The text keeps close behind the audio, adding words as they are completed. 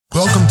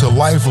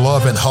Life,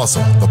 Love, and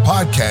Hustle, the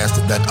podcast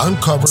that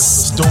uncovers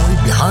the story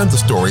behind the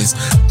stories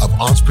of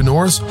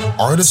entrepreneurs,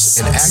 artists,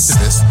 and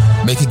activists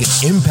making an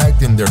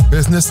impact in their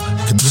business,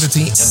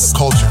 community, and the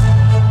culture.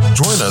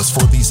 Join us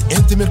for these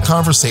intimate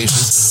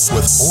conversations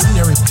with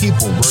ordinary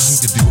people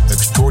working to do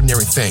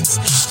extraordinary things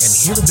and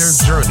hear their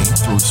journey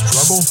through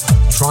struggle,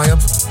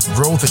 triumph,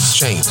 growth, and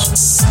change.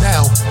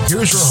 Now,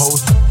 here's your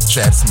host,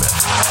 Chad Smith.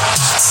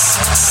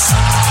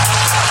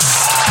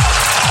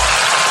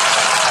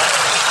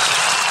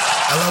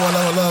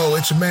 Hello.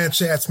 It's your man,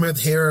 Chad Smith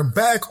here,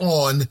 back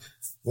on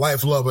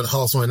Life, Love, and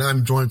Hustle. And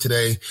I'm joined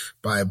today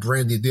by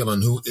Brandi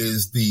Dillon, who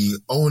is the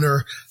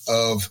owner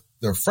of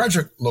the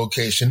Frederick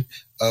location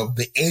of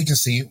the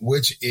agency,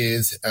 which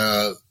is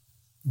a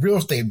real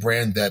estate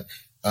brand that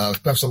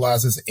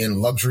specializes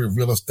in luxury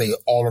real estate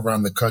all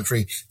around the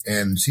country.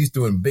 And she's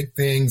doing big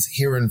things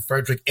here in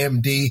Frederick,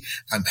 MD.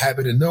 I'm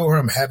happy to know her.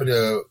 I'm happy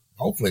to,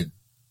 hopefully,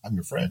 I'm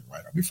your friend,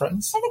 right? Are we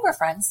friends? I think we're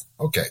friends.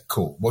 Okay,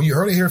 cool. Well, you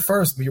heard it here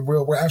first.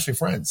 We're actually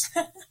friends.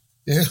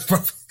 Yeah,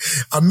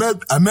 I met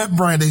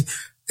Brandi.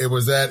 It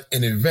was at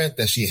an event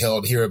that she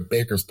held here at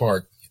Bakers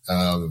Park,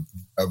 a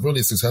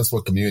really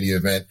successful community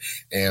event.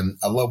 And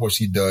I love what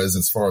she does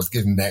as far as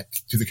giving back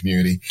to the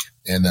community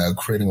and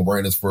creating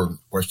awareness for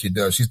what she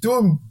does. She's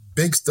doing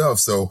big stuff.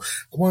 So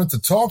I wanted to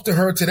talk to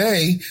her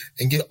today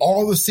and get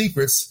all the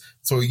secrets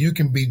so you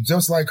can be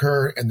just like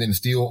her and then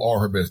steal all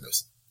her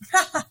business.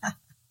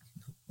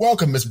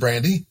 Welcome, Miss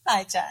Brandi.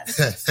 Hi, Chad.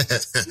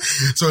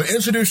 So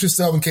introduce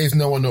yourself in case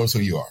no one knows who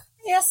you are.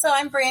 Yeah, so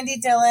I'm Brandi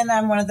Dillon.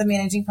 I'm one of the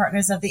managing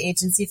partners of the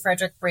agency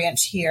Frederick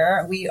branch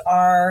here. We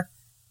are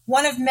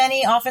one of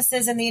many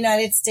offices in the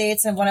United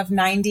States and one of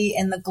 90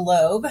 in the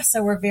globe.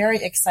 So we're very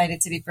excited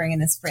to be bringing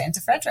this brand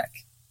to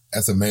Frederick.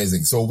 That's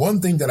amazing. So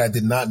one thing that I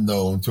did not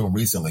know until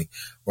recently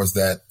was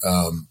that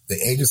the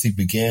agency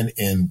began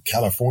in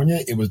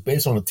California. It was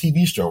based on a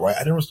TV show, right?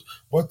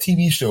 What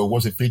TV show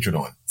was it featured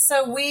on?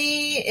 So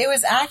it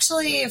was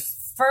actually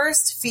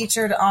first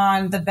featured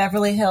on the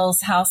Beverly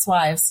Hills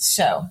Housewives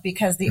show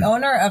because the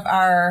owner of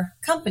our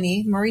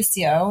company,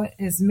 Mauricio,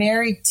 is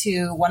married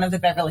to one of the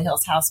Beverly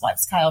Hills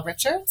Housewives, Kyle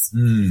Richards.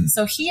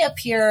 So he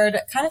appeared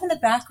kind of in the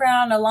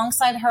background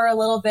alongside her a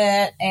little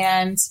bit,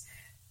 and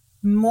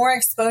more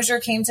exposure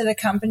came to the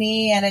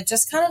company, and it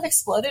just kind of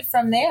exploded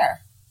from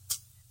there.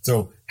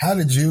 So how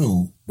did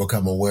you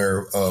become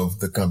aware of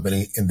the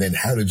company, and then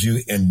how did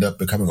you end up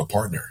becoming a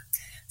partner?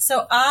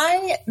 So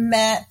I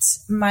met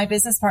my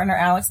business partner,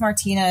 Alex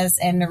Martinez,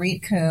 and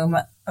Narit Coombe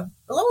a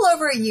little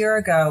over a year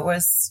ago. It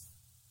was,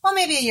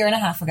 maybe a year and a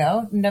half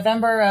ago,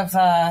 November of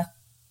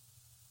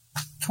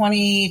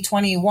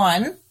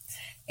 2021.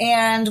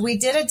 And we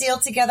did a deal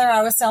together.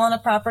 I was selling a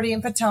property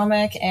in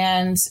Potomac,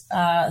 and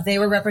they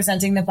were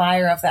representing the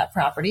buyer of that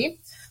property.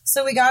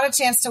 So we got a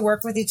chance to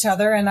work with each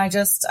other, and I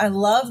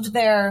loved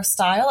their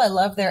style. I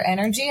loved their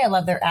energy. I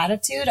loved their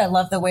attitude. I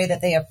loved the way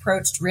that they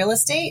approached real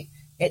estate.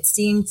 It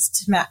seemed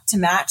to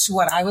match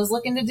what I was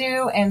looking to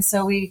do. And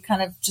so we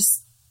kind of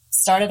just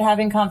started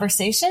having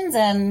conversations,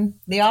 and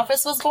the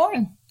office was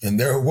born. And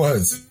there it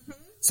was. Mm-hmm.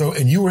 So,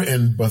 and you were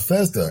in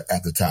Bethesda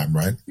at the time,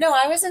 right? No,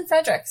 I was in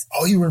Frederick.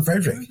 Oh, you were in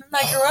Frederick. Mm-hmm.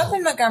 I grew up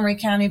in Montgomery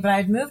County, but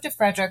I'd moved to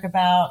Frederick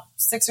about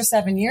 6 or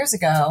 7 years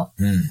ago.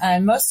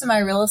 And most of my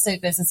real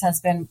estate business has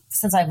been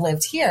since I've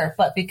lived here.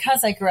 But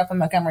because I grew up in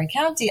Montgomery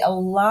County, a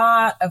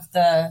lot of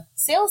the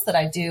sales that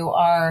I do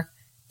are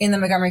in the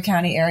Montgomery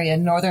County area,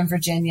 Northern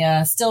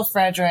Virginia, still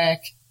Frederick,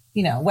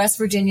 West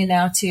Virginia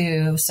now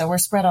too. So we're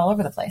spread all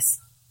over the place.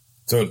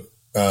 So,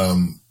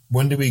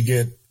 when do we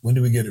get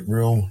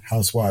Real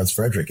Housewives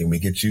Frederick and we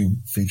get you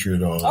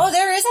featured on? Oh,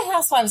 there is a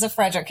Housewives of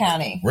Frederick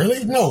County.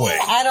 Really? No way.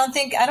 I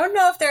don't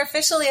know if they're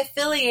officially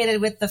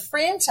affiliated with the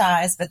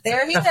franchise, but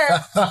they're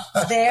here.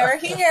 They're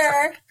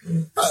here.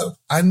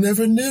 I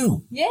never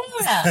knew. Yeah.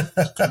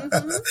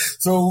 Mm-hmm.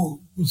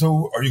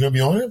 So are you going to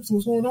be on it?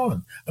 What's going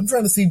on? I'm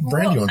trying to see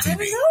Brandi on TV. I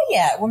don't know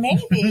yet. Well,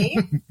 maybe.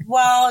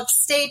 Well,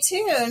 stay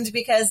tuned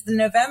because the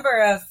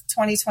November of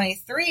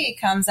 2023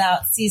 comes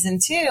out season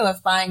 2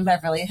 of Buying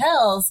Beverly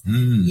Hills.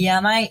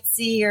 You might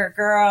see your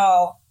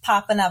girl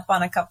popping up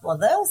on a couple of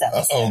those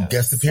episodes. Oh,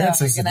 guest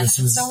appearances. So this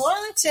is to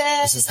watch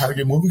it. This is how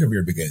your movie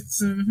career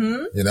begins.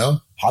 Mm-hmm.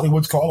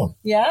 Hollywood's calling.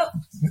 Yep.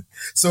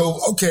 So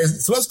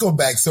let's go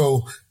back.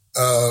 So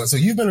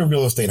you've been in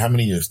real estate how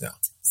many years now?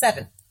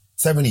 7.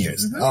 7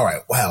 years. Mm-hmm. All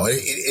right. Wow.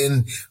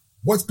 And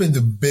what's been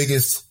the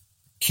biggest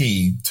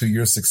key to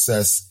your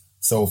success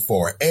so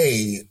far?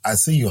 I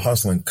see you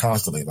hustling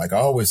constantly. Like I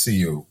always see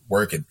you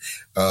working.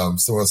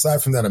 So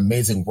aside from that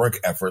amazing work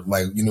effort,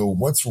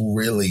 what's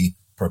really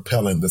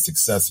propelling the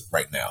success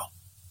right now?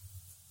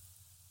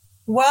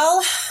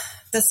 Well,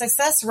 the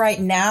success right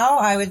now,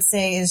 I would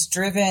say, is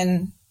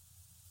driven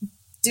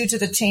due to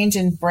the change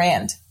in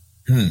brand.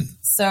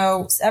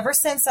 So ever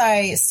since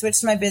I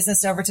switched my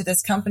business over to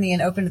this company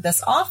and opened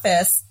this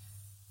office,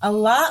 a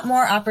lot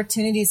more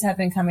opportunities have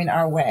been coming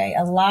our way.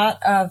 A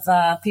lot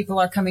of people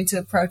are coming to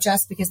approach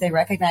us because they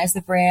recognize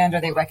the brand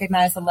or they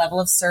recognize the level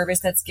of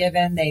service that's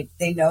given.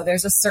 They know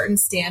there's a certain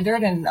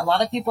standard, and a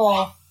lot of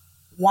people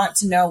want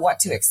to know what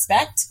to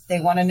expect. They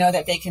want to know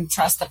that they can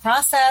trust the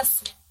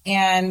process.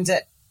 And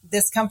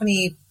this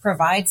company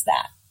provides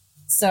that.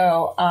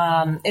 So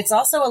it's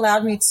also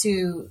allowed me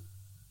to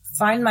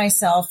find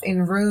myself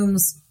in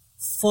rooms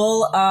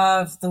full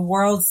of the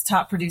world's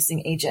top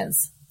producing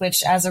agents,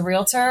 which as a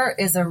realtor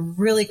is a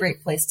really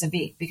great place to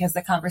be because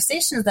the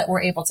conversations that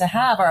we're able to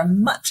have are a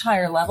much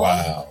higher level.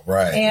 Wow.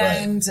 Right.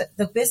 And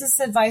the business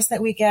advice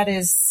that we get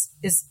is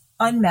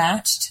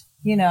unmatched,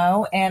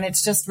 and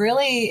it's just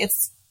really,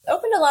 it's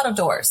opened a lot of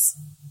doors.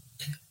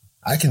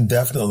 I can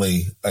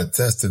definitely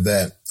attest to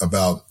that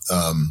about,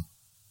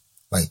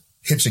 like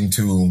hitching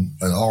to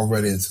an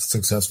already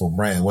successful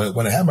brand.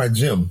 When I had my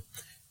gym,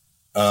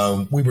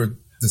 we were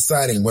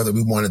deciding whether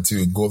we wanted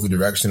to go the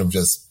direction of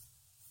just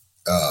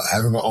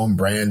having our own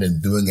brand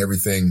and doing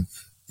everything,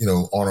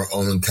 on our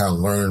own and kind of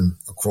learn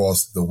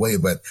across the way.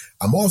 But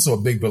I'm also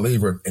a big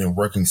believer in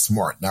working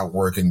smart, not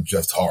working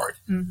just hard.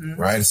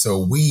 Mm-hmm. Right. So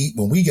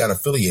when we got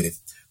affiliated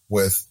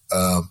with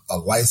a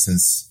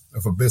license,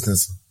 of a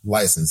business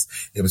license,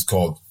 it was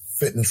called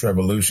Fitness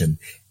Revolution.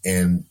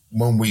 And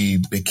when we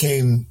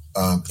became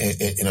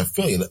an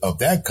affiliate of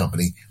that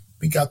company,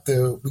 we got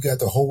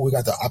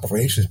the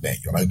operations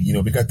manual. Like,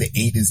 we got the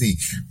A to Z.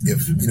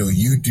 If,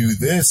 you do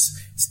this,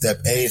 step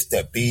A,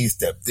 step B,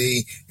 step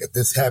D. If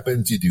this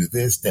happens, you do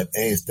this, step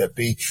A, step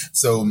B.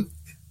 So,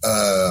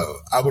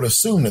 I would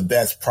assume that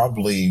that's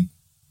probably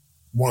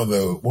one of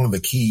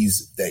the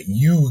keys that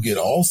you get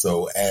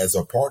also as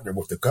a partner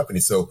with the company.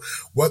 So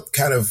what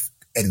kind of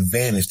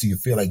advantage do you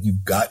feel like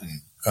you've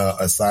gotten,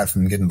 aside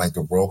from getting like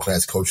the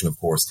world-class coaching, of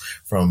course,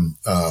 from,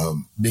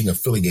 being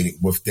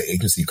affiliated with the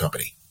agency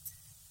company?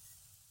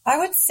 I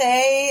would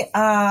say,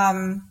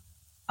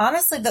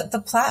 honestly,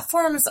 the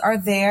platforms are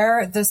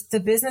there.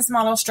 The business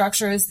model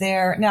structure is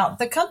there. Now,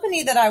 the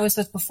company that I was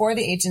with before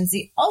the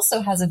agency also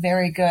has a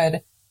very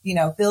good,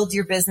 build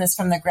your business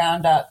from the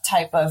ground up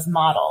type of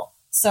model.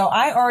 So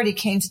I already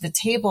came to the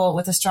table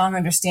with a strong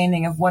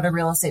understanding of what a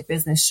real estate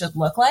business should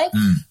look like.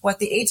 What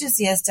the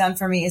agency has done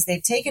for me is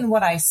they've taken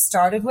what I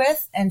started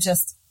with and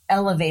just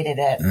elevated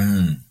it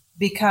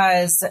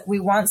because we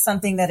want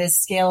something that is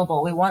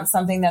scalable. We want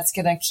something that's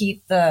going to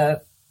keep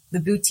the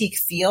boutique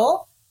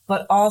feel,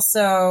 but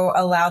also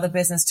allow the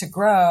business to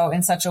grow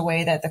in such a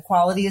way that the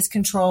quality is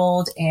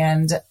controlled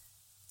and,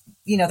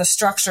 the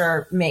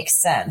structure makes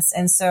sense.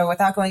 And so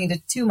without going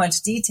into too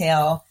much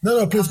detail.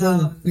 No, please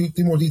go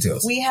into more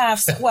details. We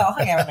have, hang on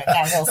a minute.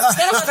 We'll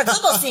have a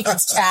couple of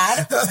secrets,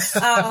 Chad.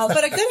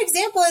 But a good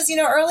example is,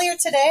 earlier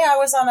today I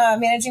was on a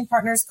managing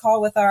partners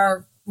call with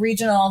our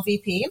regional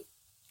VP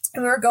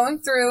and we were going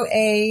through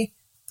a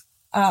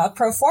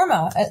pro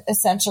forma,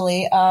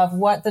 essentially, of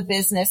what the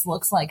business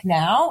looks like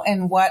now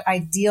and what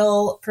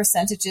ideal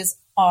percentages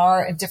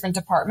are in different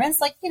departments.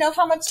 Like,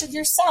 how much should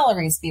your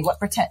salaries be? What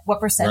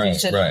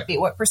percentage should it be?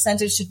 What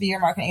percentage should be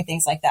your marketing?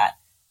 Things like that.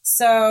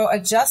 So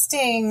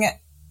adjusting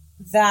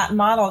that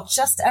model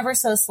just ever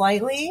so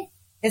slightly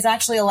is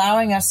actually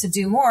allowing us to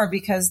do more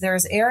because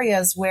there's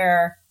areas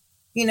where,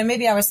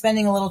 maybe I was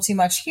spending a little too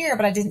much here,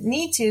 but I didn't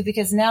need to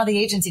because now the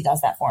agency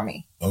does that for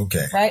me.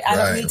 Okay. Right? I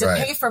don't need to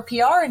pay for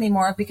PR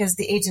anymore because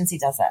the agency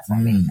does that for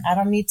me. I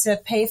don't need to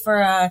pay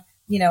for an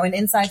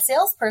inside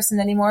salesperson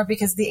anymore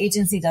because the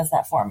agency does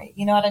that for me.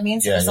 You know what I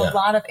mean? So there's a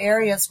lot of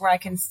areas where I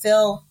can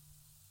fill,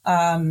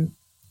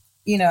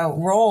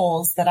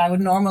 roles that I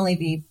would normally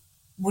be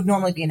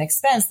an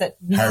expense that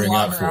no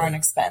longer are an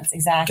expense.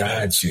 Exactly.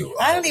 Got you.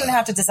 I don't even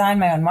have to design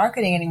my own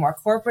marketing anymore.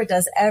 Corporate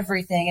does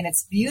everything. And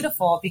it's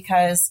beautiful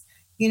because,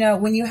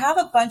 when you have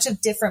a bunch of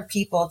different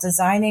people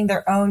designing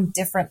their own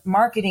different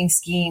marketing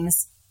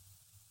schemes,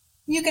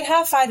 you could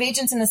have 5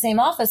 agents in the same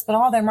office, but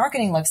all their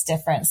marketing looks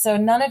different. So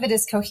none of it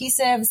is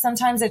cohesive.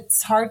 Sometimes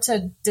it's hard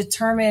to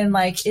determine,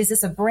 like, is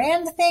this a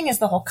brand thing? Is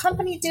the whole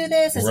company do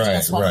this? Is it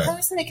just one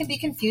person? It can be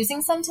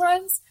confusing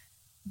sometimes.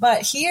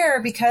 But here,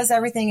 because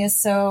everything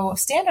is so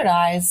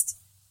standardized,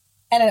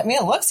 and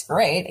it looks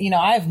great.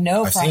 I have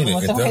no problem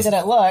with the way that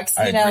it looks.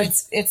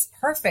 It's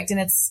perfect. And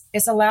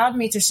it's allowed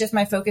me to shift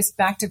my focus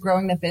back to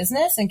growing the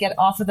business and get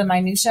off of the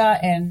minutia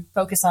and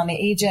focus on the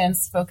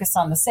agents, focus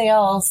on the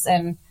sales,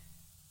 and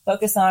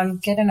focus on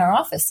getting our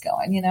office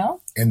going,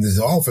 And this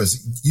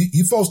office,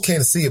 you folks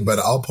can't see it, but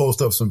I'll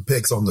post up some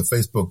pics on the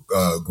Facebook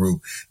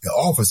group. The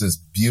office is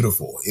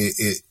beautiful.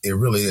 It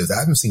really is. I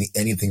haven't seen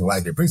anything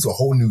like it. It brings a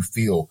whole new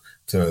feel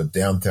to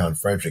downtown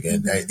Frederick.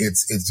 And it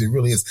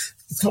really is.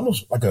 It's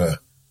almost like a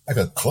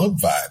club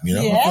vibe,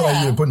 I feel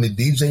like you're putting the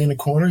DJ in the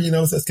corner,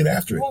 let's get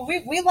after it. Well,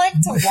 we like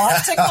to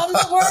want to come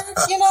to work,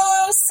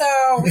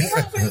 so we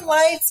have our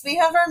lights, we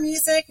have our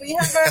music, we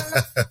have our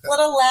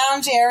little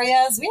lounge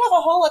areas. We have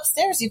a whole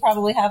upstairs you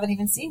probably haven't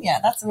even seen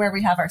yet. That's where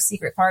we have our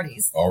secret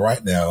parties. All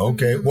right now.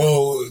 Okay.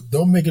 Well,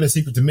 don't make it a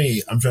secret to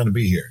me. I'm trying to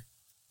be here.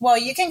 Well,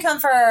 you can come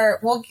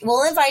we'll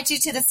invite you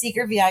to the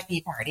secret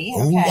VIP party.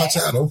 Okay? Oh, watch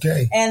out.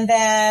 Okay. And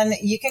then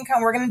you can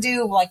come. We're going to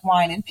do like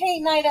wine and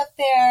paint night up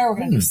there. We're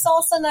going to do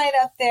salsa night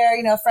up there.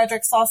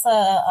 Frederick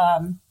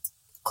Salsa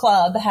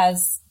Club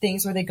has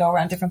things where they go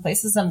around different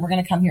places, and we're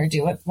going to come here and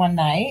do it one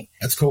night.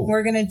 That's cool.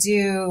 We're going to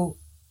do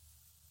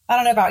I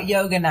don't know about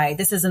yoga night.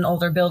 This is an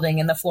older building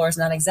and the floor is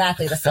not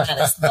exactly the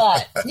fattest,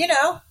 but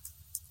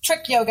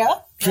trick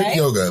yoga. Trick right?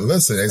 yoga.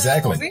 Listen,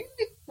 exactly. So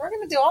we're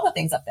going to do all the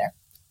things up there.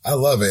 I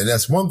love it. And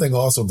that's one thing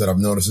also that I've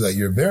noticed is that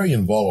you're very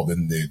involved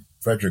in the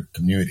Frederick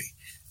community.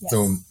 Yes.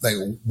 So like,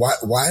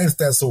 why is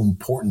that so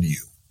important to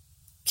you?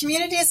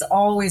 Community has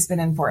always been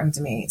important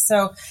to me.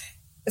 So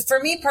for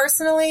me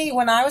personally,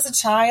 when I was a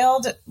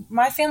child,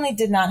 my family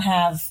did not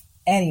have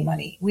any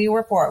money. We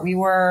were poor.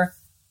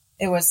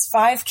 It was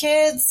 5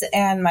 kids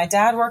and my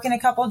dad working a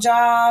couple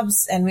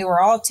jobs and we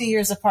were all 2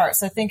 years apart.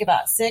 So think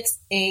about 6,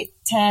 8,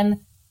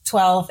 10,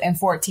 12, and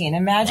 14.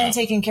 Imagine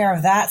taking care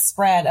of that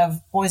spread of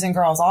boys and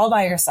girls all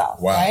by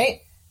yourself, right?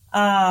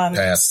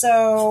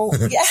 So,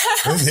 yeah.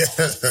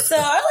 So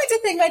I like to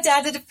think my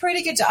dad did a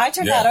pretty good job. I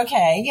turned out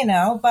okay,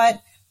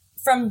 but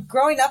from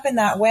growing up in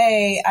that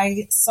way,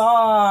 I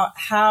saw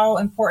how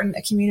important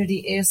a community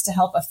is to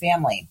help a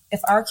family.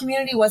 If our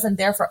community wasn't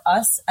there for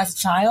us as a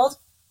child,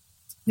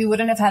 we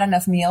wouldn't have had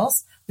enough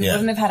meals. We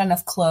wouldn't have had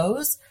enough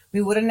clothes.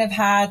 We wouldn't have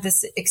had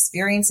this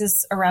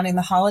experiences surrounding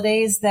the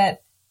holidays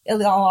that a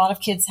lot of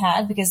kids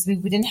had because we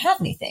didn't have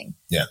anything.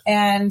 Yeah.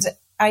 And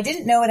I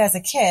didn't know it as a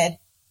kid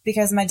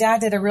because my dad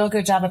did a real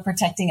good job of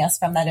protecting us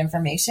from that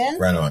information.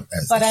 Right on.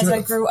 But as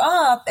I grew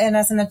up and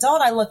as an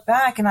adult, I look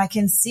back and I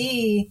can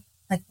see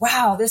like,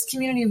 wow, this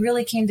community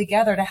really came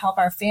together to help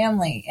our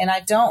family. And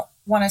I don't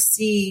want to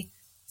see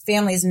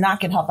families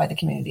not get helped by the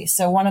community.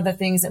 So one of the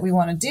things that we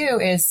want to do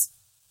is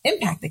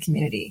impact the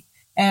community.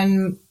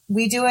 And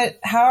we do it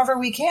however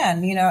we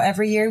can.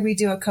 Every year we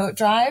do a coat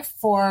drive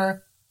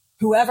for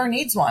whoever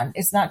needs one.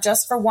 It's not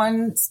just for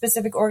one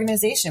specific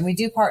organization. We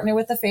do partner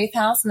with the Faith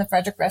House and the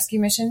Frederick Rescue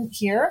Mission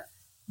here.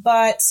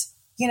 But,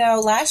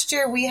 last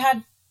year we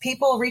had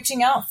people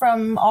reaching out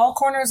from all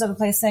corners of the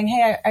place saying,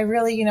 hey, I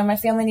really, my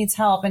family needs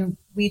help. And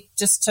we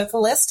just took a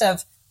list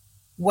of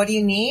what do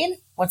you need?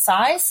 What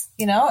size?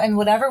 And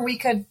whatever we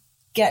could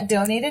get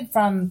donated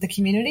from the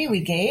community,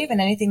 we gave,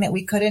 and anything that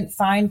we couldn't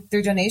find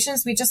through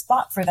donations, we just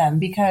bought for them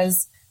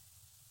because,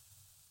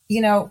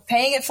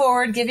 paying it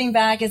forward, giving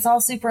back, it's all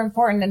super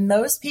important. And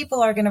those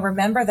people are going to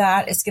remember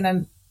that. It's going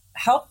to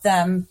help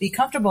them be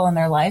comfortable in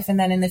their life. And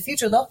then in the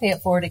future, they'll pay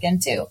it forward again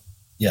too.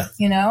 Yeah.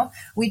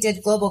 We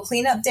did Global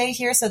Cleanup Day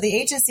here. So the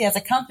agency as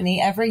a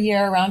company, every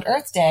year around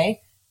Earth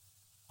Day,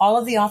 all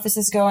of the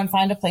offices go and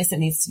find a place that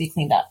needs to be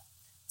cleaned up.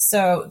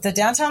 So the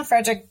Downtown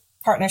Frederick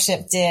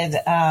Partnership did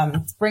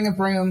Bring a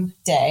Broom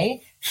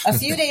Day a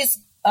few days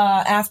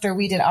after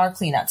we did our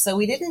cleanup. So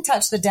we didn't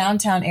touch the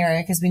downtown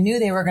area because we knew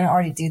they were going to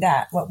already do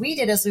that. What we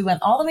did is we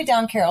went all the way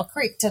down Carroll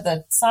Creek to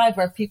the side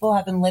where people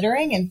have been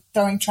littering and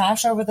throwing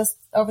trash over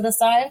the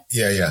side.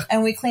 Yeah.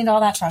 And we cleaned all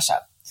that trash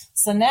up.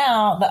 So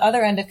now the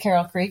other end of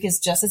Carroll Creek is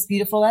just as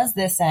beautiful as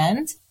this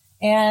end.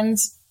 And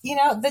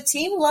the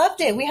team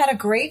loved it. We had a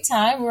great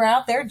time. We were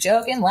out there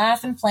joking,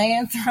 laughing,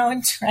 playing,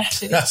 throwing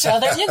trash at each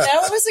other.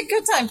 It was a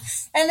good time.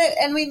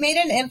 And we made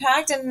an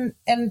impact.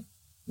 And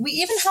we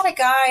even had a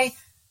guy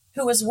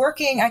who was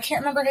working, I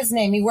can't remember his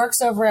name. He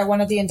works over at one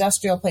of the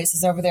industrial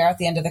places over there at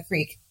the end of the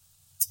creek.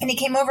 And he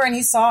came over and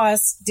he saw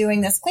us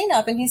doing this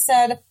cleanup and he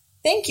said,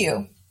 thank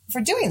you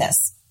for doing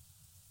this.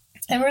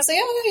 And we were like,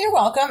 oh, you're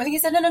welcome. And he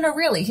said, no,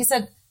 really. He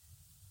said,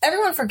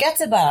 everyone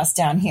forgets about us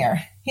down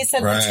here. He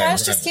said, the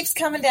trash just keeps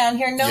coming down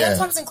here. No one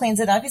comes and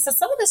cleans it up. He said,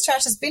 some of this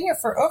trash has been here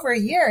for over a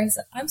year. He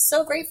said, I'm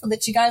so grateful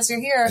that you guys are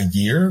here. A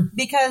year?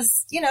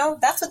 Because,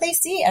 that's what they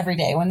see every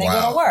day when they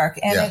go to work.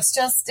 And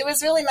it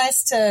was really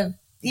nice to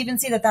even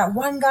see that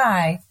one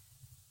guy,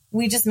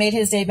 we just made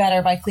his day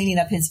better by cleaning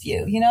up his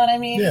view. You know what I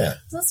mean? Yeah.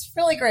 That's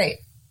really great.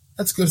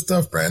 That's good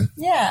stuff, Brand.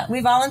 Yeah.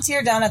 We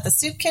volunteer down at the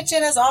soup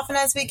kitchen as often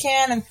as we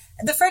can. And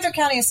the Frederick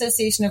County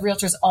Association of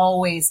Realtors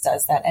always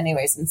does that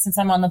anyways. And since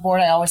I'm on the board,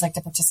 I always like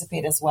to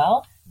participate as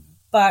well.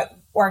 But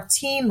our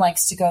team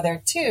likes to go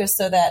there too,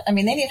 so that, they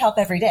need help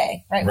every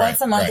day, right? Once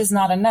a month is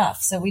not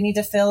enough. So we need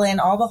to fill in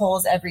all the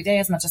holes every day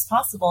as much as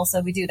possible.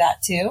 So we do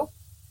that too.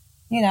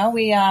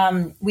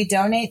 We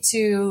donate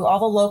to all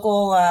the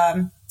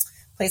local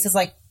places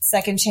like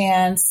Second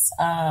Chance.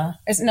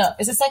 Is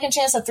it Second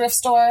Chance, a thrift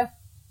store?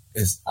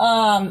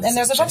 And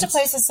there's a bunch of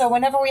places. So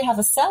whenever we have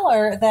a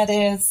seller that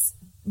is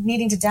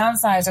needing to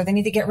downsize or they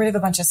need to get rid of a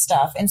bunch of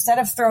stuff, instead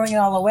of throwing it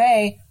all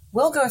away,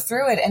 we'll go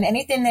through it, and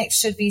anything that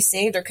should be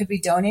saved or could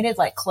be donated,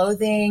 like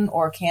clothing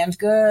or canned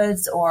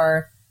goods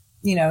or,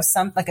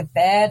 some like a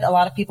bed. A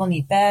lot of people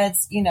need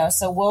beds,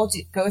 so we'll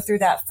go through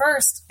that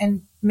first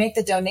and make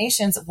the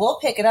donations. We'll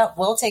pick it up.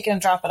 We'll take it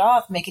and drop it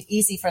off, make it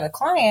easy for the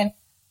client.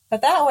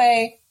 But that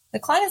way the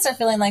clients are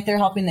feeling like they're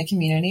helping the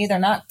community. They're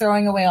not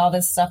throwing away all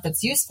this stuff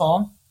that's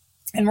useful,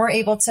 and we're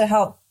able to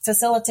help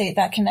facilitate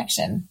that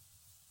connection,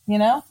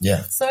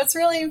 Yeah. So it's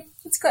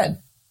good.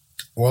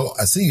 Well,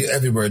 I see you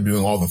everywhere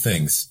doing all the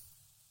things.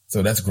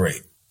 So that's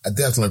great. I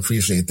definitely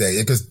appreciate that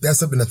because that's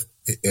something that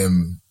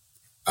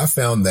I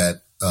found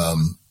that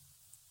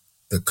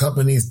the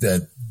companies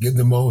that give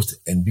the most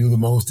and do the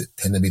most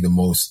tend to be the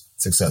most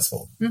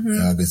successful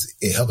because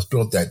it helps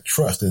build that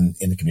trust in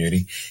the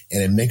community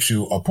and it makes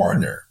you a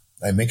partner.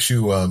 It makes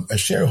you a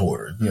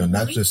shareholder,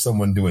 not just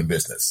someone doing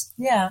business.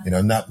 Yeah.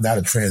 Not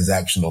a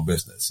transactional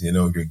business.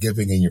 You're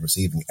giving and you're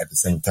receiving at the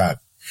same time.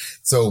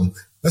 So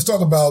let's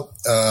talk about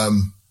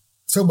the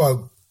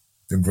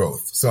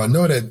growth. So I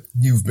know that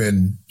you've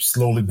been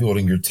slowly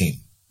building your team,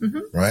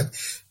 right?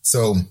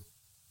 So,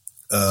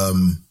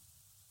 and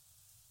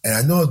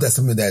I know that's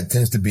something that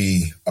tends to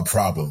be a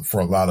problem for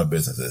a lot of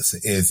businesses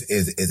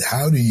is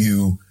how do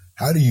you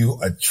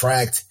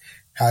attract,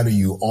 how do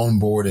you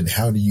onboard, and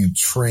how do you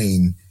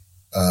train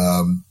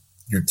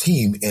your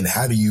team, and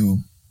how do you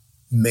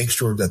make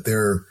sure that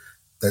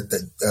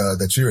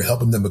that you're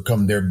helping them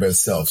become their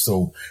best self?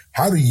 So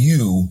how do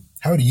you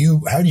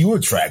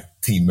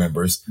attract team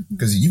members?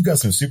 Because you've got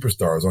some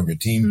superstars on your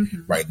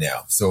team right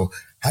now. So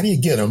how do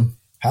you get them?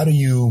 How do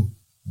you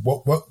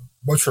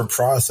what's your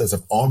process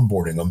of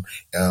onboarding them?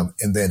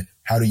 And then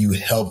how do you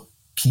help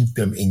keep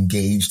them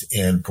engaged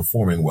and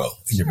performing well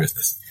in your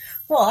business?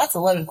 Well, that's a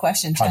loaded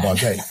question, Chad. How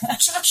about that?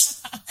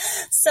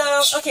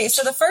 So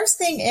the first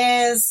thing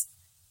is,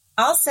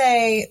 I'll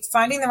say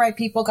finding the right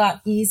people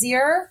got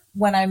easier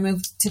when I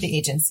moved to the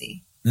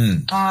agency.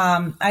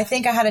 I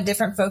think I had a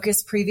different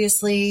focus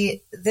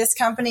previously. This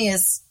company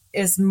is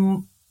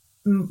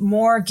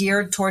more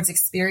geared towards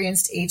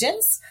experienced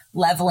agents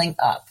leveling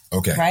up.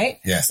 Okay. Right?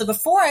 Yeah. So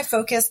before I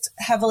focused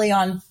heavily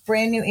on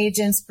brand new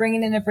agents,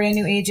 bringing in a brand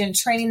new agent,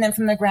 training them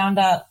from the ground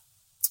up.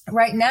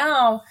 Right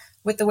now,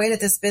 with the way that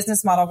this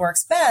business model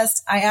works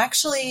best,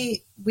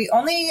 we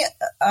only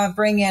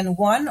bring in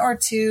 1 or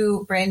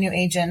 2 brand new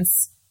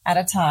agents at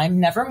a time,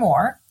 never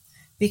more,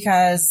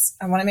 because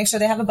I want to make sure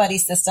they have a buddy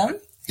system.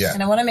 Yeah.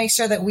 And I want to make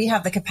sure that we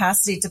have the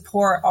capacity to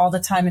pour all the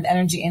time and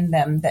energy in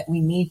them that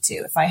we need to.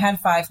 If I had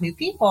 5 new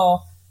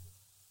people,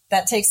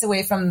 that takes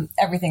away from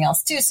everything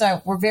else too.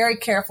 So we're very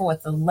careful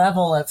with the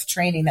level of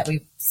training that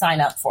we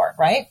sign up for,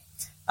 right?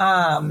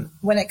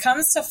 When it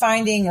comes to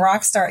finding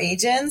rockstar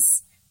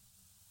agents,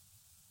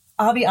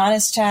 I'll be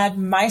honest, Chad,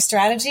 my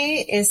strategy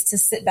is to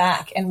sit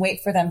back and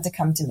wait for them to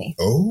come to me.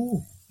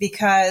 Oh.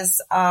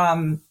 Because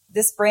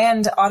this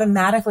brand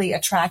automatically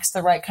attracts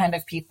the right kind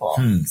of people.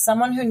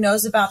 Someone who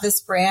knows about this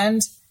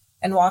brand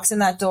and walks in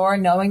that door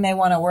knowing they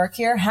want to work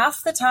here,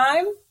 half the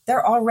time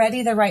they're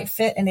already the right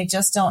fit and they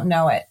just don't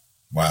know it.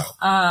 Wow.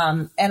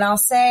 And I'll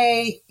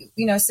say,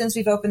 since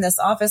we've opened this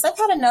office, I've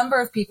had a number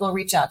of people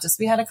reach out to us.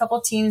 We had a couple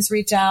teams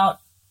reach out.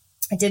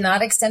 I did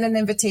not extend an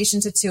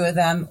invitation to 2 of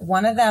them.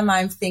 One of them,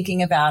 I'm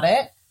thinking about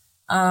it.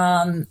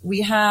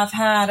 We have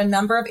had a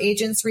number of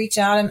agents reach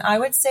out, and I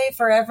would say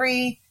for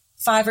every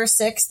 5 or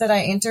 6 that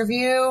I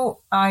interview,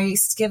 I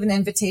give an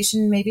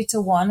invitation maybe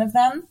to 1 of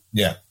them.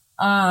 Yeah.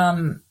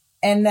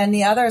 And then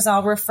the others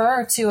I'll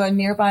refer to a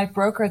nearby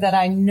broker that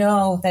I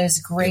know that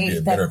is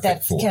great,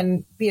 that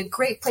can be a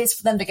great place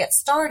for them to get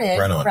started.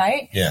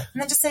 Right? Yeah.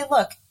 And then just say,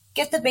 look,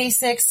 get the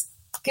basics,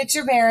 get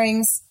your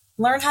bearings,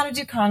 learn how to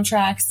do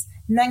contracts,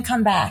 and then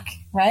come back,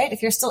 right?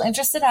 If you're still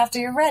interested after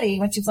you're ready,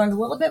 once you've learned a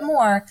little bit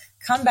more,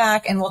 come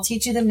back and we'll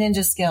teach you the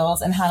ninja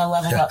skills and how to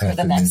level up for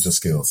the next ninja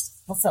skills.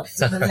 So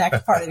the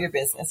next part of your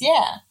business.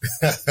 Yeah.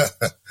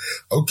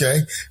 Okay.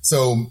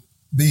 So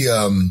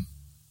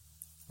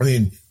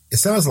it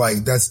sounds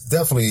like that's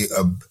definitely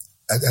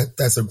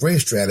that's a great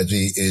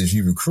strategy is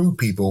you recruit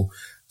people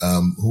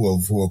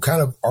who are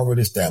kind of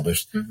already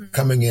established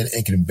coming in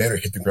and can better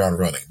hit the ground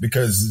running.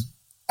 Because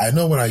I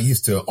know when I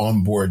used to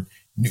onboard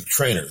new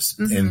trainers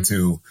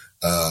into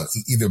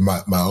either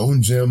my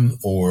own gym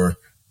or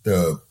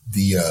the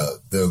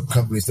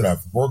companies that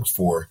I've worked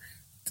for,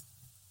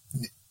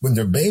 when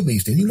they're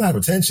babies, they need a lot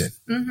of attention.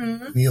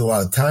 They need a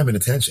lot of time and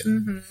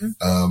attention.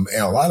 And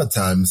a lot of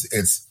times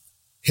it's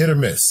hit or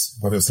miss,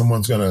 whether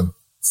someone's going to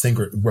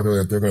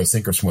whether they're going to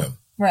sink or swim.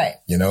 Right.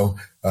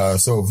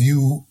 So if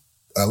you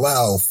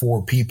allow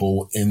 4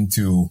 people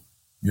into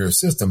your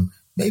system,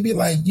 maybe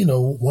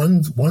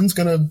one's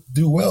going to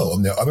do well.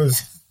 And the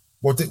others,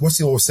 what's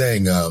the old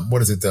saying?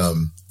 What is it?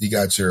 You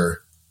got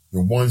your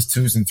 1s,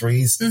 2s, and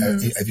 3s.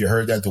 Have you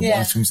heard that? The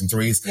 1s, 2s, and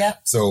 3s. Yeah.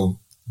 So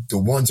the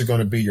 1s are going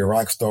to be your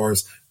rock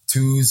stars.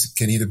 2s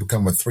can either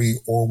become a 3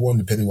 or 1,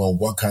 depending on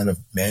what kind of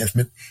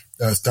management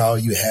style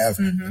you have.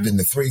 Then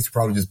the 3's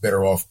probably just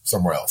better off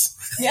somewhere else.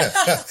 Yeah.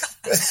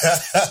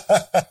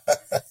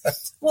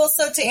 Well,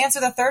 so to answer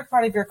the third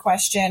part of your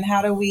question,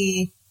 how do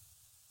we,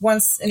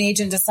 once an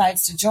agent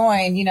decides to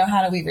join,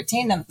 how do we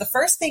retain them? The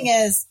first thing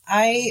is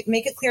I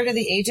make it clear to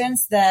the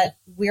agents that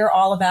we're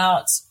all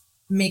about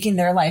making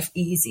their life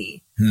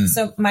easy.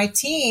 So my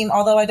team,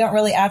 although I don't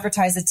really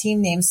advertise the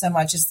team name so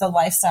much, is the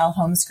Lifestyle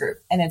Homes Group.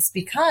 And it's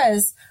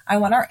because I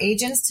want our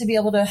agents to be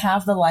able to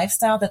have the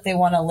lifestyle that they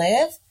want to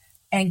live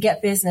and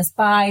get business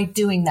by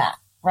doing that,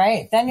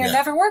 right? Then you're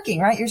never working,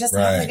 right? You're just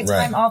having a good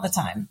time all the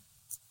time.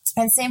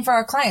 And same for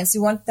our clients.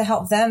 We want to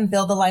help them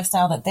build the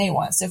lifestyle that they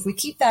want. So if we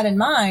keep that in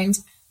mind,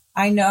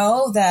 I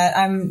know that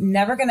I'm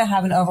never going to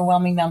have an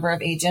overwhelming number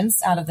of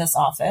agents out of this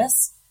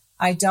office.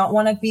 I don't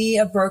want to be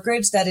a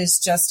brokerage that is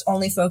just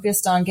only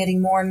focused on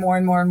getting more and more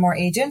and more and more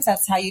agents.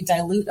 That's how you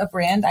dilute a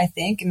brand, I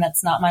think, and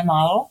that's not my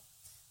model.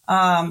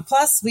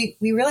 Plus, we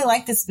really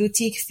like this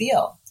boutique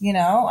feel.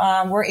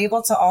 We're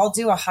able to all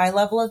do a high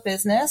level of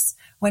business.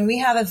 When we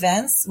have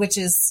events, which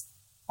is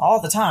all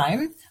the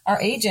time,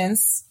 our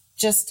agents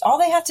just, all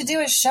they have to do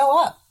is show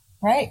up,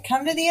 right?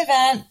 Come to the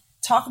event,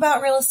 talk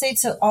about real estate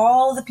to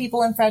all the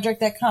people in Frederick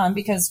that come,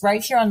 because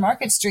right here on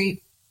Market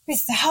Street,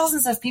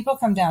 thousands of people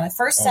come down. The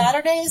first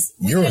Saturdays,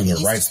 you're in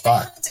the right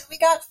spot. We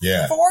got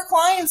 4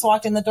 clients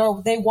walked in the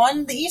door. They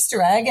won the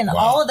Easter egg, and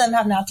all of them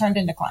have now turned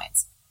into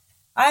clients.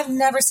 I've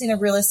never seen a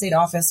real estate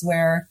office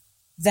where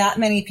that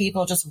many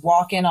people just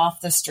walk in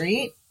off the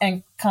street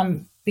and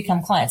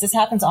become clients. This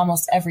happens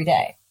almost every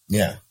day.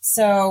 Yeah.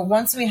 So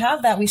once we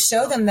have that, we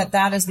show them that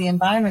that is the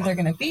environment they're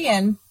going to be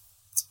in.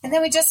 And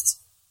then we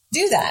just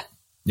do that.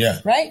 Yeah.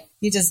 Right?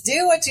 You just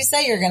do what you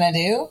say you're going to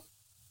do.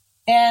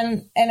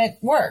 And it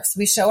works.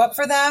 We show up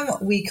for them.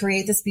 We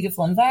create this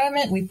beautiful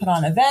environment. We put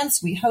on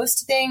events. We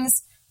host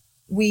things.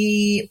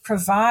 We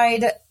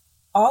provide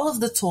all of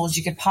the tools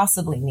you could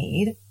possibly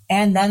need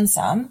and then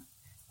some.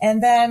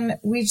 And then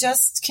we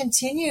just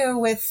continue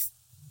with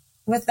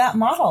that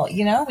model.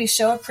 We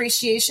show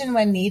appreciation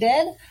when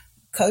needed,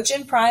 coach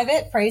in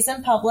private, praise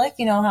in public,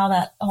 how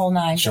that whole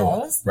nine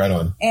goes. Right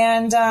on.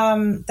 And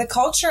the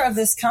culture of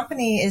this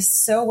company is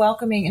so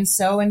welcoming and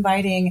so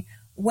inviting.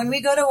 When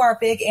we go to our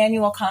big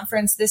annual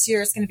conference this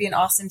year, it's going to be in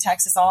Austin,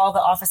 Texas. All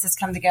the offices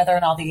come together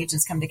and all the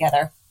agents come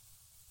together.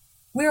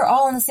 We're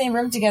all in the same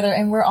room together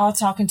and we're all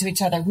talking to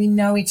each other. We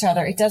know each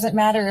other. It doesn't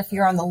matter if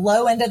you're on the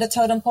low end of the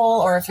totem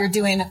pole or if you're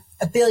doing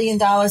 $1 billion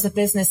of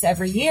business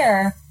every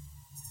year.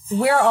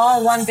 We're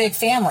all one big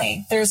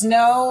family. There's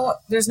no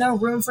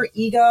room for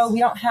ego. We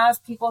don't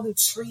have people who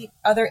treat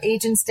other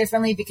agents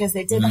differently because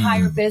they did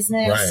higher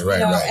business.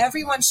 Right.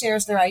 Everyone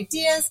shares their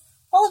ideas.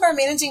 All of our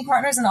managing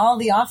partners in all of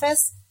the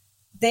office,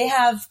 they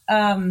have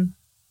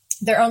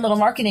their own little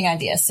marketing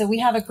ideas. So we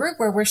have a group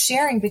where we're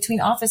sharing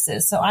between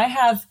offices. So I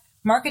have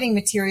marketing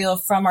material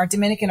from our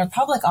Dominican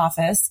Republic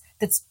office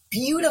that's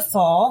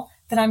beautiful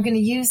that I'm going to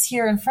use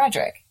here in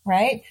Frederick,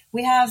 right?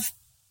 We have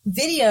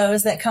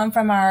videos that come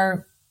from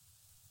our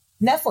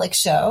Netflix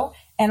show,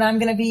 and I'm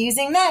going to be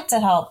using that to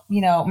help,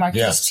 market.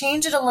 Just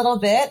change it a little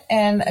bit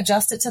and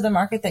adjust it to the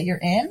market that you're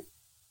in.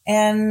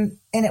 And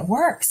it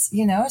works,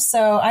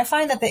 so I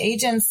find that the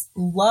agents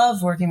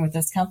love working with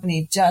this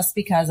company just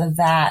because of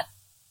that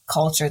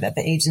culture that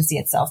the agency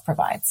itself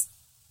provides.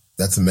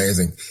 That's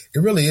amazing. It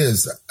really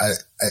is.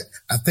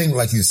 I think,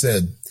 like you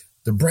said,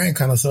 the brand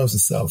kind of sells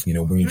itself,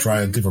 when you're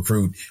trying to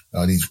recruit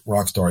these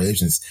rock star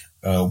agents.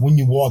 When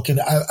you walk in,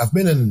 I've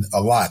been in a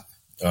lot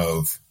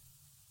of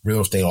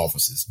real estate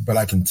offices, but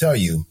I can tell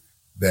you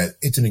that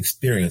it's an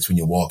experience when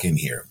you walk in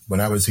here.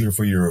 When I was here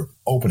for your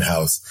open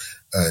house,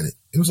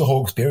 it was a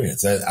whole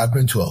experience. I've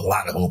been to a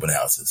lot of open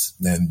houses,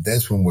 and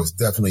this one was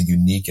definitely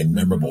unique and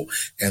memorable.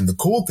 And the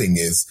cool thing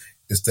is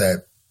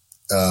that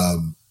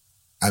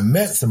I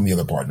met some of the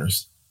other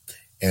partners,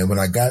 and when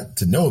I got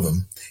to know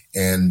them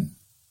and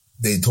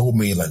they told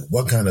me like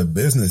what kind of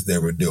business they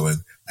were doing,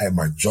 I had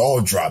my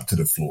jaw dropped to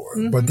the floor,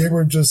 but they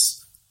were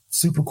just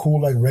super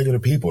cool, like regular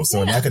people.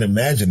 So I can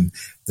imagine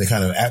the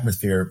kind of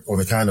atmosphere or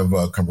the kind of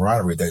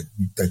camaraderie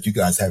that you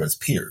guys have as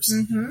peers.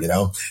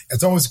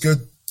 It's always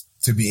good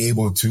to be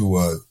able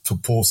to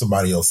pull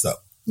somebody else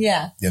up.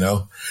 Yeah.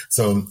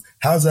 So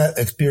how's that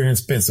experience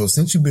been? So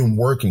since you've been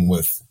working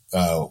with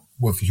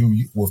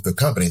the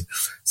company,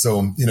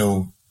 so,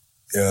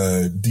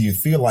 do you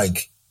feel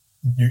like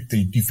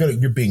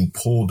you're being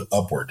pulled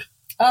upward?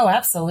 Oh,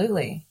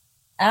 absolutely.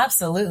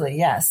 Absolutely.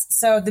 Yes.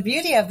 So the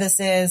beauty of this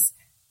is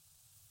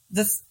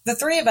the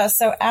three of us.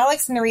 So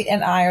Alex, Narit,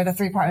 and I are the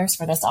 3 partners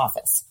for this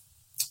office.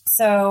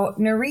 So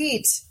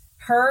Narit,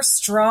 her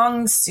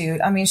strong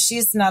suit,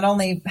 she's not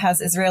only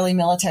has Israeli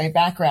military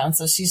background,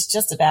 so she's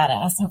just a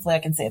badass. Hopefully I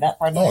can say that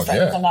part.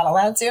 I'm not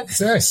allowed to.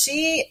 Nice.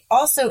 She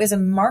also is a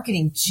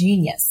marketing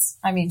genius.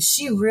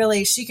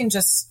 She can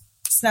just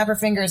snap her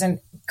fingers and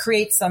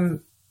create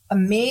some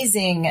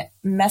amazing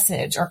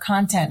message or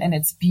content, and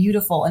it's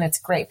beautiful and it's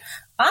great.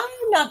 I'm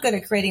not good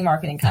at creating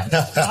marketing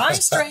content. My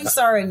strengths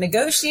are in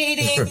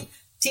negotiating,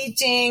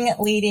 teaching,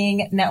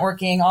 leading,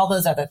 networking, all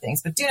those other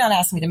things. But do not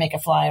ask me to make a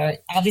flyer.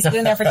 I'll be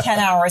sitting there for 10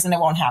 hours and it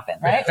won't happen,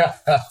 right?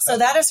 So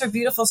that is her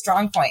beautiful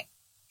strong point.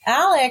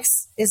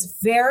 Alex is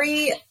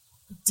very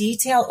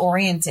detail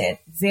oriented,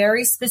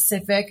 very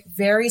specific,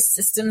 very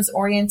systems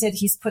oriented.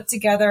 He's put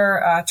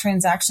together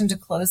transaction to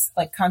close,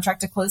 like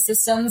contract to close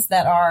systems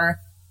that are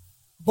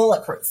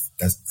bulletproof.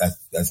 That's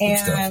good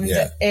stuff.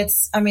 Yeah.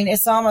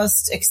 It's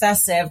almost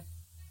excessive,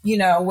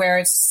 where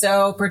it's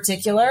so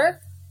particular,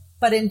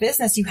 but in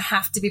business, you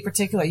have to be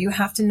particular. You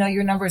have to know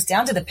your numbers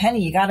down to the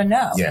penny. You got to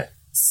know. Yeah.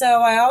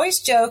 So I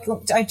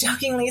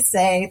jokingly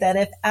say that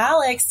if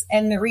Alex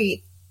and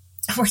Narit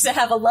were to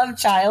have a love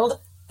child,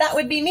 that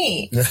would be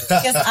me,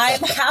 because I'm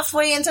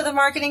halfway into the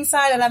marketing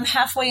side and I'm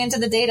halfway into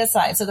the data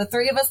side. So the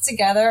 3 of us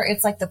together,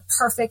 it's like the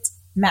perfect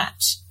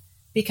match.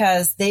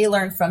 Because they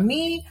learn from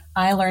me,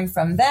 I learn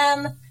from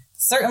them.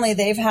 Certainly,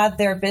 they've had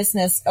their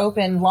business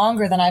open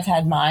longer than I've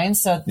had mine,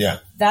 so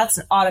that's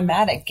an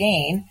automatic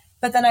gain.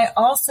 But then I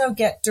also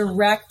get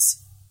direct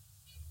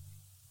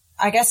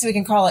I guess we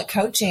can call it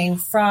coaching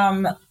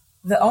from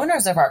the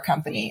owners of our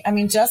company. I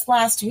mean, just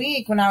last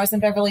week when I was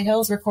in Beverly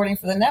Hills recording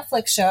for the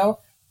Netflix show,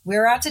 we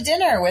were out to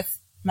dinner with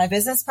my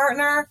business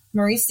partner,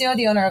 Mauricio,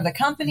 the owner of the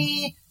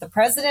company, the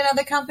president of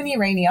the company,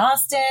 Rainey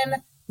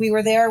Austin. We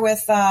were there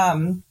with,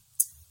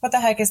 what the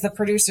heck is the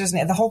producer's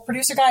name? The whole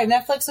producer guy at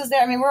Netflix was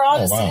there. I mean, we're all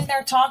just sitting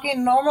there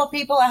talking, normal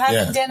people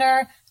having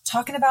dinner,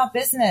 talking about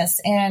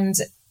business. And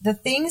the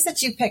things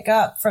that you pick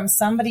up from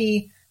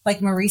somebody like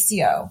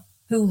Mauricio,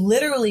 who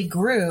literally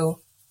grew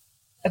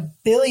 $1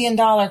 billion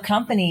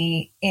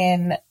company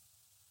in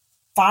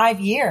 5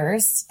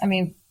 years. I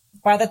mean,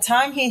 by the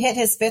time he hit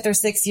his 5th or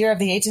 6th year of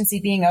the agency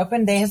being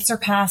open, they had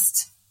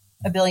surpassed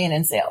 $1 billion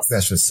in sales.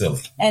 That's just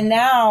silly. And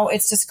now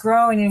it's just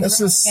growing and That's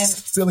growing.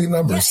 just silly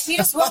numbers. Yeah, he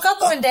just woke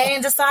up one day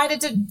and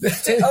decided to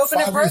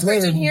open a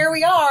brokerage, and here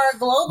we are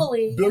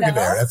globally.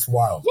 Billionaire. That's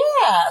wild.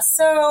 Yeah.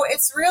 So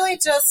it's really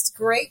just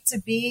great to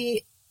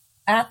be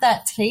at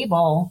that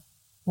table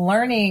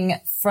learning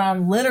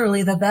from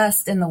literally the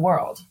best in the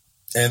world.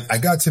 And I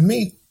got to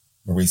meet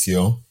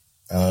Mauricio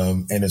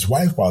and his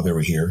wife while they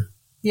were here.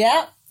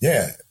 Yeah.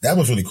 Yeah. That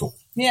was really cool.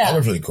 Yeah. That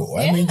was really cool.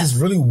 I mean, just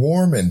really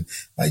warm and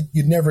like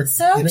you never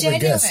genuine.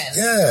 guess.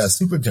 Yeah,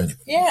 super genuine.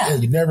 Yeah.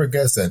 You never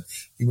guess that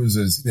he was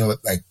as,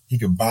 like he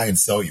could buy and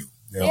sell you.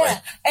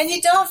 Like and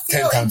you don't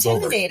feel 10 times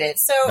intimidated.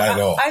 So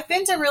I've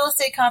been to real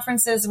estate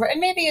conferences where, and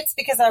maybe it's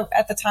because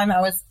at the time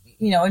I was,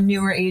 a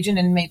newer agent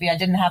and maybe I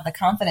didn't have the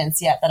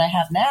confidence yet that I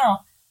have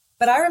now.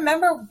 But I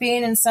remember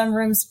being in some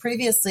rooms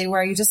previously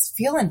where you just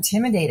feel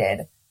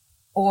intimidated,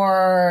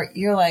 or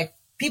you're like,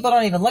 people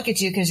don't even look at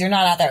you because you're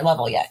not at their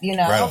level yet,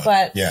 Right.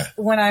 But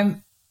when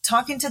I'm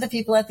talking to the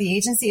people at the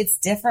agency, it's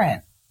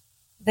different.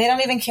 They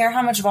don't even care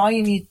how much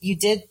volume you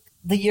did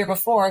the year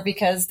before,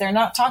 because they're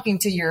not talking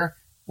to your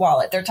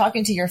wallet. They're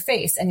talking to your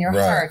face and your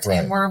heart. Right.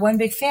 And we're one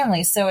big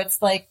family. So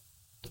it's like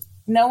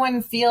no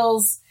one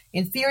feels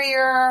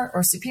inferior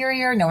or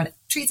superior. No one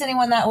treats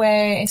anyone that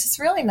way. It's just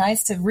really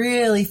nice to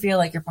really feel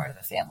like you're part of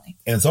the family.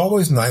 And it's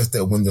always nice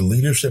that when the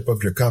leadership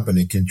of your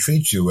company can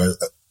treat you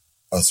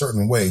a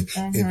certain way,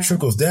 it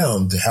trickles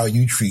down to how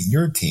you treat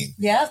your team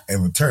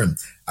in return.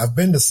 I've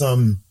been to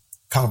some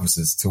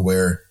conferences to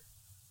where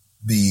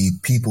the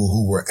people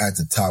who were at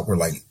the top were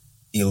like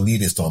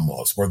elitist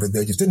almost, where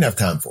they just didn't have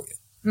time for you.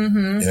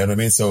 Mm-hmm. You know what I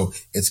mean? So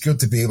it's good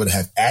to be able to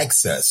have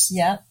access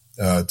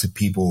to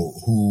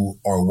people who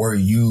are where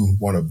you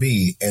want to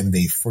be, and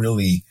they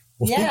freely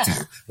will speak to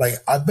you. Like,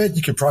 I bet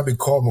you could probably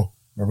call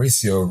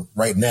Mauricio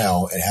right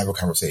now and have a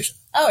conversation.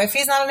 Oh, if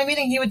he's not in a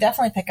meeting, he would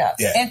definitely pick up.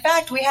 Yeah. In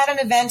fact, we had an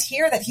event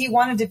here that he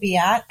wanted to be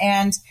at,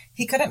 and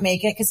he couldn't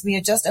make it because we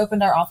had just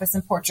opened our office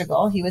in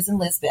Portugal. He was in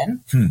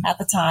Lisbon at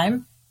the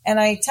time. And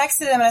I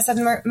texted him and I said,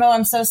 Mo,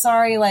 I'm so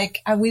sorry.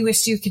 Like, we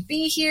wish you could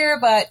be here,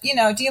 but,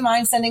 do you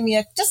mind sending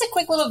me just a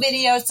quick little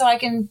video so I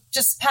can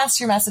just pass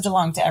your message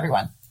along to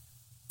everyone?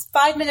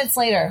 5 minutes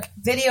later,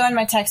 video in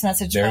my text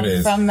message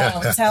from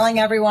Mo telling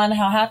everyone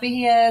how happy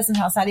he is and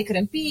how sad he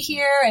couldn't be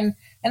here. And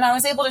I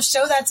was able to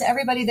show that to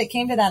everybody that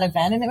came to that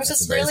event. And it was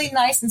just really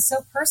nice and so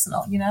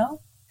personal,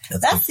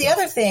 That's the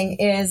other thing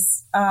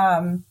is,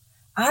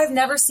 I've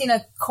never seen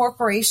a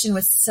corporation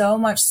with so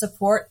much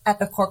support at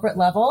the corporate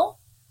level.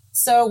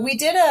 So we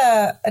did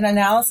an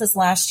analysis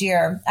last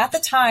year. At the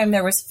time,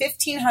 there was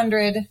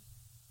 1,500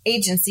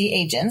 agency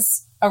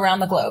agents around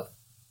the globe.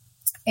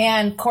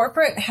 And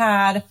corporate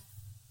had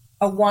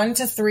a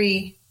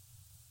 1-to-3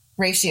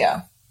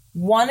 ratio.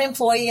 1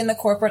 employee in the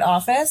corporate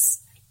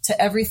office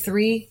to every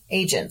 3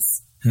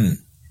 agents.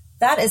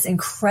 That is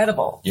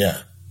incredible.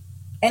 Yeah.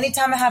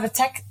 Anytime I have a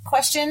tech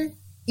question,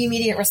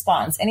 immediate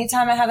response.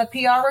 Anytime I have a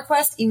PR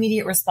request,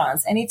 immediate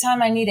response.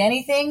 Anytime I need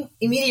anything,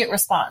 immediate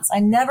response. I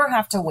never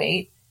have to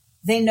wait.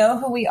 They know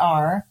who we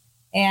are.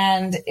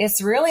 And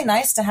it's really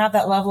nice to have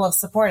that level of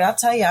support. I'll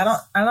tell you, I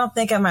don't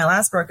think at my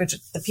last brokerage,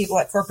 the people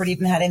at corporate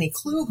even had any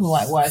clue who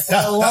I was,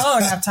 let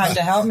alone have time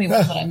to help me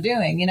with what I'm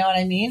doing. You know what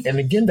I mean? And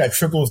again, that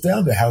trickles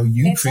down to how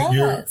you treat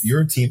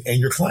your team and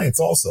your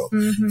clients also.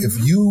 Mm-hmm. If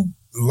you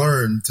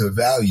learn to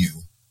value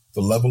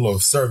the level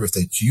of service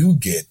that you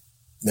get,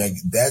 like,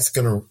 that's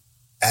going to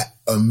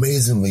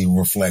amazingly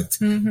reflect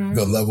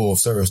the level of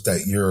service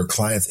that your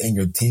clients and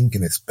your team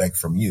can expect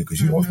from you, because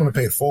you always want to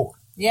pay it forward.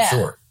 Yeah.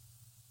 Sure.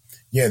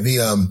 Yeah.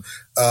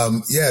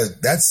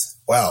 That's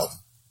wow.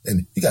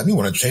 And you got me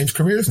want to change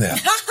careers now.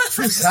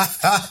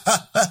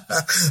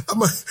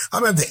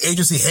 I'm at the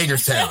agency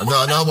haters town.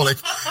 No, I'm like,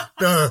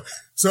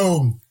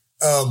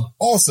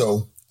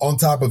 also on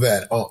top of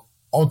that,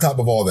 on top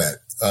of all that,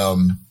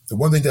 the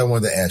one thing that I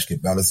wanted to ask you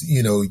about is,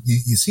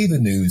 you see the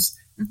news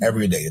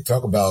every day. You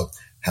talk about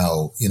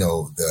how,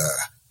 the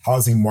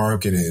housing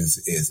market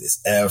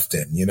is effed,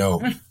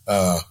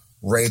 and,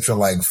 rates are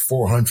like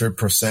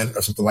 400%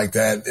 or something like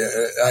that.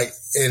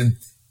 And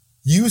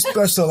you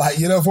specialize,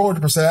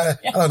 400%.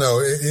 I don't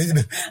know.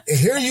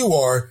 Here you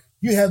are,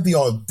 you have the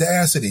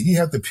audacity, you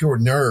have the pure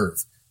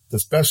nerve to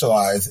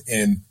specialize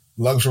in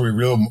luxury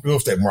real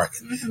estate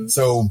market. Mm-hmm.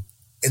 So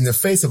in the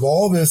face of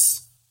all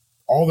this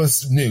all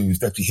this news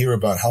that you hear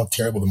about how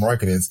terrible the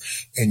market is,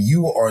 and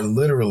you are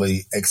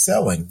literally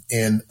excelling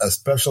in a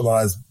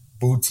specialized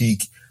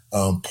boutique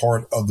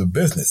part of the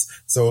business.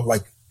 So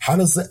like, how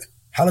does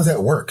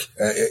that work?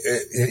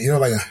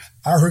 Like,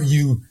 how are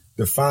you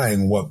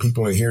define what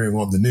people are hearing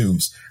on the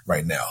news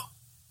right now?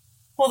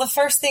 Well, the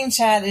first thing,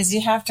 Chad, is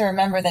you have to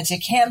remember that you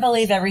can't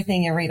believe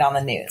everything you read on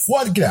the news.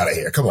 What? Get out of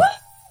here. Come on.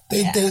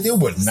 They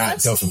would not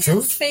tell some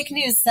truth. Fake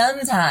news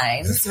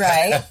sometimes,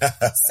 right?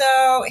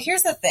 So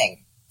here's the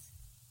thing.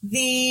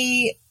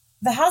 The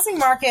housing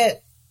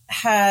market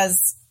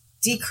has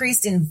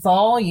decreased in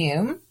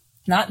volume,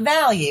 not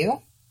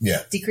value.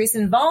 Yeah. Decreased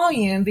in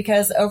volume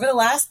because over the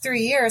last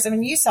 3 years, I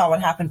mean, you saw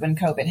what happened when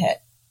COVID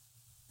hit.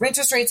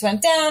 Interest rates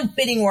went down,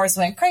 bidding wars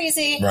went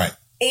crazy. Right.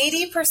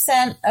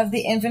 80% of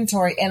the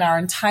inventory in our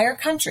entire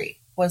country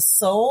was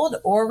sold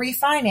or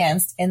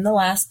refinanced in the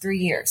last 3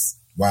 years.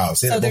 Wow.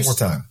 Say that one more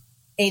time.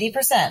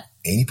 80%.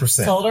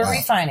 80%. Sold or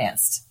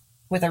refinanced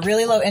with a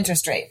really low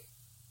interest rate.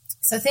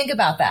 So think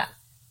about that.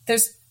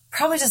 There's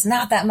probably just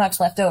not that much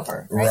left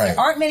over. Right? There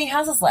aren't many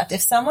houses left.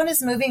 If someone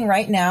is moving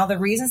right now, the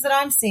reasons that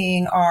I'm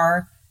seeing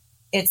are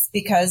it's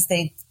because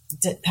they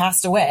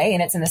passed away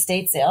and it's an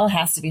estate sale, it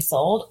has to be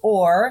sold,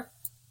 or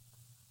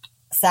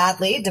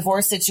sadly,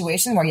 divorce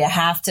situation where you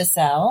have to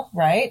sell,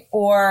 right?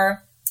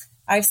 Or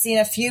I've seen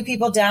a few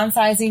people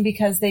downsizing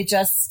because they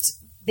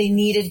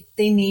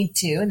need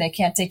to, and they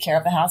can't take care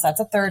of the house. That's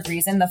a third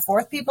reason. The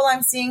fourth people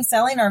I'm seeing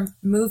selling are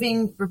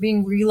moving or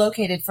being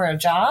relocated for a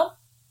job.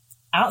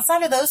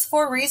 Outside of those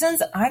 4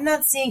 reasons, I'm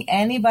not seeing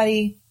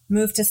anybody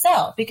move to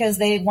sell because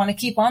they want to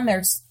keep on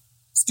their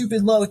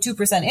stupid low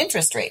 2%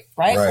 interest rate,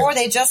 right? Or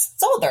they just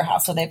sold their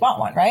house, so they bought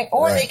one, right?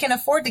 Or they can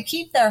afford to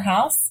keep their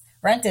house,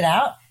 rent it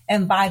out,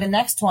 and buy the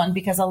next one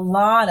because a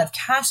lot of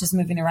cash is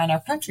moving around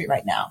our country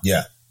right now.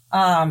 Yeah.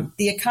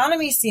 The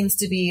economy seems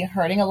to be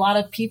hurting. A lot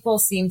of people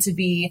seem to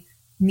be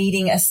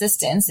needing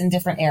assistance in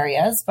different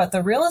areas, but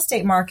the real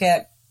estate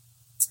market,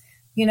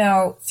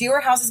 fewer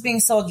houses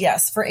being sold.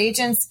 Yes. For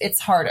agents, it's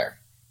harder.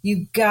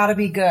 You gotta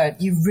be good.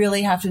 You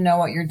really have to know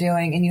what you're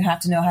doing and you have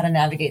to know how to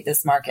navigate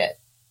this market.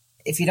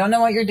 If you don't know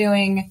what you're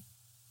doing,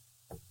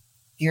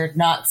 you're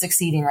not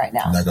succeeding right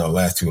now. Not going to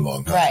last too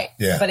long. Huh? Right.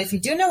 Yeah. But if you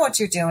do know what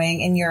you're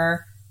doing and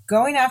you're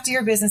going after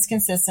your business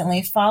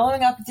consistently,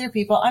 following up with your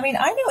people. I mean,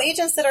 I know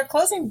agents that are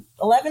closing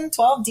 11,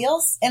 12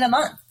 deals in a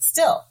month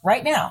still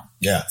right now.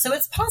 Yeah. So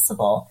it's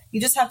possible.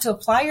 You just have to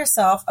apply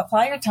yourself,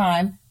 apply your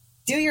time,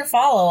 do your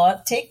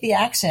follow-up, take the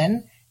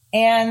action,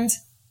 and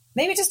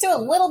maybe just do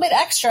a little bit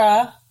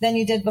extra than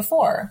you did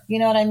before. You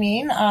know what I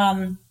mean?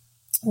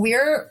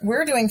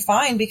 We're doing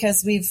fine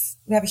because we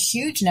have a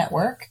huge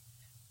network.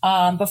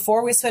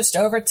 Before we switched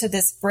over to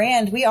this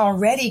brand, we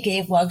already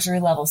gave luxury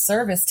level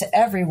service to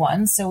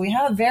everyone. So we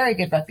have a very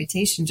good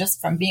reputation just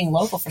from being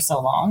local for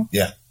so long.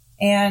 Yeah.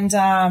 And,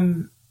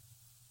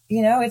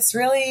 it's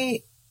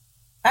really,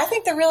 I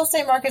think the real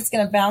estate market's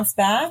going to bounce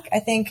back. I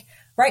think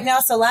right now,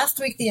 so last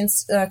week,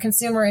 the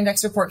consumer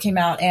index report came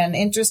out and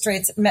interest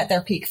rates met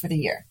their peak for the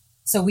year.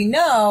 So we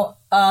know,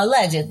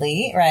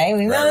 allegedly, right?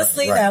 We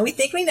mostly know, we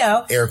think we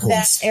know. Air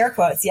quotes.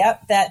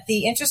 That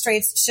the interest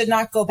rates should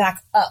not go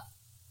back up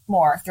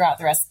more throughout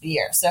the rest of the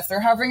year. So if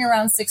they're hovering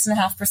around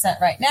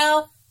 6.5% right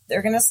now,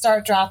 they're going to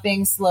start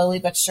dropping slowly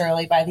but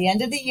surely. By the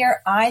end of the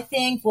year, I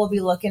think we'll be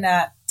looking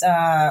at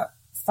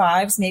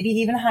 5s, maybe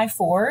even high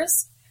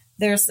 4s.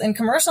 There's in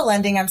commercial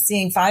lending, I'm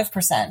seeing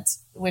 5%,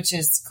 which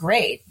is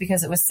great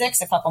because it was 6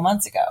 a couple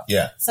months ago.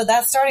 Yeah. So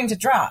that's starting to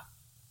drop.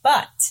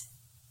 But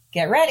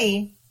get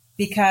ready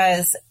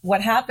because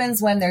what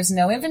happens when there's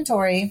no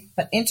inventory,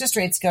 but interest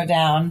rates go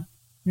down,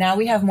 now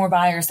we have more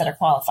buyers that are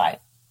qualified.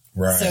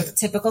 Right. So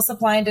typical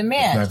supply and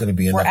demand. Not going to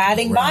be enough. We're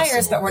adding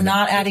buyers, but we're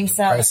not adding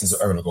sellers. Prices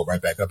are going to go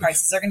right back up.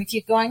 Prices are going to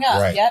keep going up.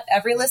 Right. Yep.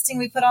 Every listing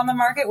we put on the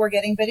market, we're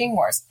getting bidding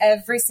wars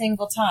every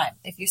single time.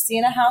 If you're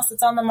seeing a house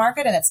that's on the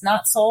market and it's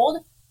not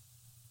sold,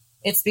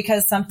 it's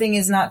because something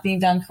is not being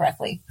done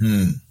correctly.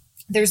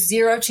 There's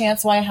zero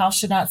chance why a house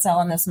should not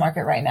sell in this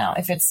market right now.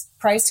 If it's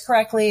priced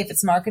correctly, if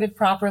it's marketed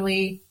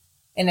properly,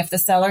 and if the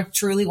seller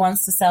truly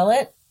wants to sell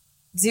it,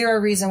 zero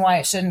reason why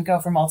it shouldn't go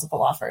for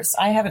multiple offers.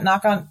 I haven't,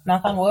 knock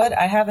on wood,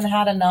 I haven't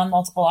had a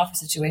non-multiple offer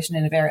situation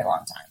in a very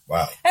long time.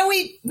 Wow. And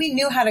we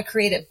knew how to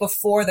create it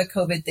before the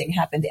COVID thing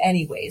happened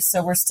anyways.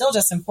 So we're still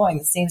just employing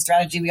the same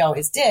strategy we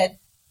always did,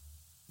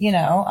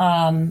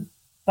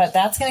 but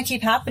that's going to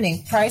keep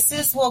happening.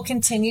 Prices will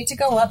continue to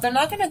go up. They're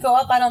not going to go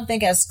up, I don't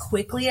think, as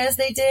quickly as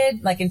they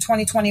did, like in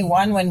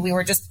 2021 when we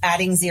were just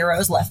adding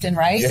zeros left and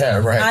right. Yeah,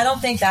 right. I don't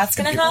think that's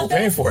going to happen.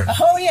 People were paying for it.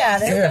 Oh,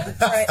 yeah.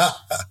 Right.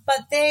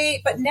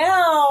 But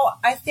now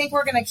I think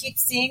we're going to keep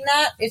seeing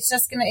that. It's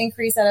just going to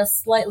increase at a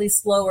slightly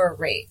slower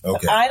rate.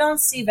 Okay. But I don't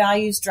see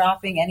values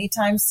dropping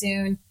anytime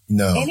soon.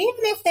 No. And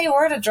even if they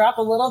were to drop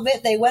a little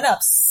bit, they went up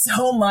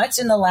so much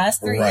in the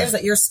last 3 years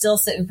that you're still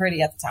sitting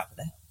pretty at the top of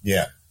the hill.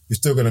 Yeah. You're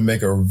still going to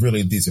make a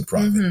really decent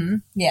profit. Mm-hmm.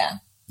 Yeah.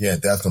 Yeah,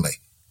 definitely.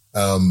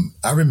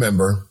 I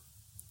remember,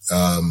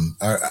 I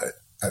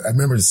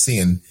remember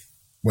seeing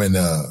when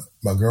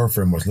my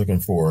girlfriend was looking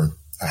for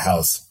a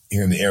house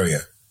here in the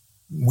area,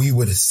 we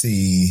would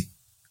see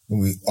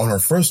on our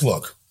first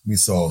look, we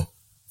saw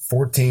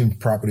 14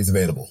 properties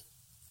available.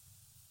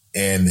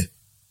 And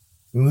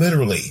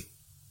literally,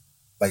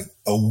 like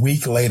a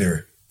week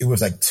later, it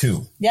was like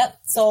 2. Yep,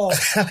 sold.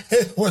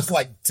 It was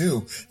like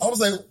 2. I was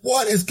like,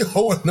 what is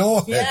going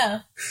on?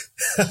 Yeah.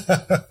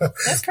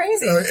 That's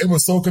crazy. It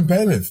was so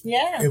competitive.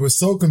 Yeah. It was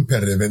so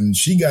competitive. And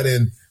she got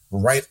in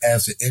right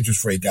as the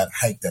interest rate got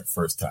hiked that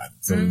first time.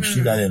 So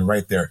she got in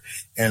right there.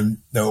 And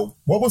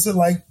what was it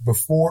like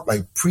before,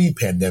 like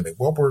pre-pandemic?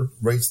 What were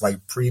rates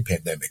like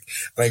pre-pandemic?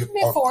 Like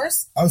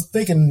mid-4s. I was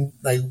thinking,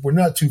 like, we're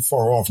not too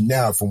far off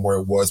now from where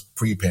it was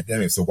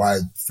pre-pandemic. So why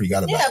freak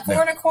out about it?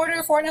 Yeah,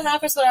 4.25,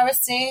 4.5 is what I was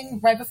seeing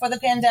right before the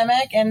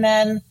pandemic, and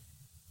then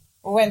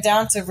went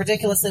down to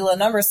ridiculously low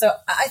numbers. So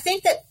I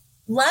think that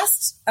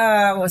last,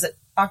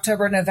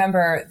 October,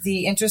 November,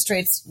 the interest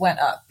rates went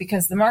up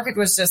because the market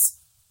was just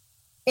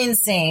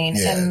insane,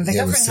 and the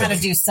government had to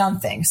do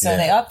something. So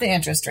they upped the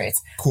interest rates.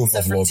 Cool.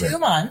 So for 2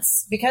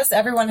 months, because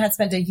everyone had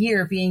spent a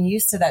year being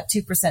used to that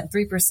 2%,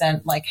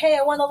 3%, like, hey,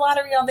 I won the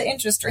lottery on the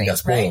interest rate,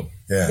 right?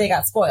 Yeah. They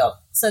got spoiled.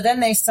 So then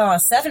they saw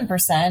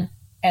 7%,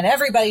 and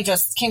everybody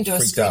just came to a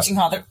screeching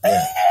halt.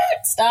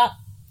 Stop.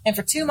 And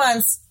for 2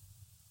 months,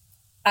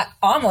 I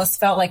almost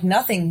felt like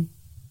nothing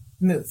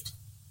moved,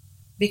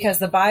 because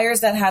the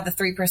buyers that had the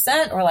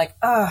 3% were like,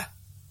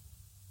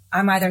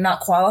 I'm either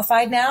not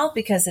qualified now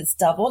because it's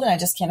doubled and I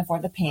just can't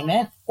afford the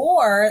payment,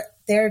 or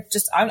they're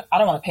just, I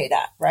don't want to pay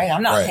that, right?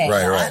 I'm not paying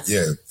that. Right.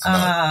 Yeah.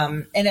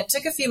 And it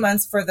took a few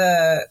months for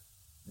the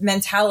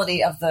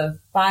mentality of the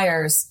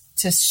buyers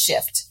to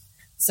shift.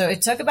 So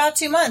it took about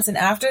 2 months. And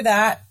after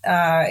that,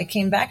 it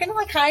came back into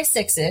like high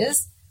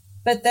 6s.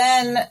 But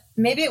then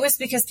maybe it was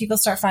because people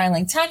start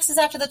filing taxes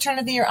after the turn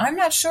of the year. I'm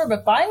not sure,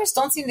 but buyers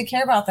don't seem to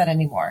care about that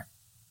anymore.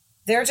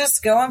 They're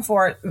just going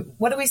for it.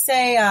 What do we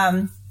say?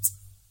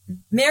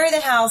 Marry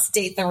the house,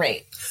 date the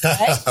rate.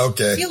 Right?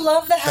 Okay. If you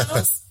love the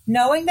house,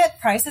 knowing that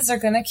prices are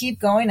going to keep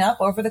going up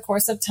over the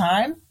course of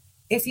time,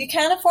 if you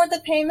can't afford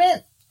the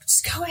payment,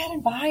 just go ahead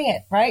and buy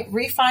it, right?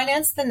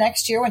 Refinance the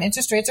next year when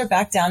interest rates are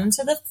back down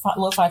into the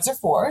low 5s or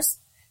 4s.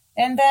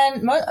 And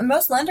then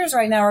most lenders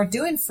right now are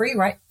doing free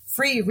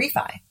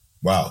refi.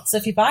 Wow. So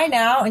if you buy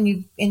now and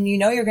you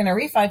know you're going to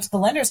refi, the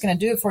lender's going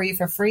to do it for you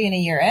for free in a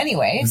year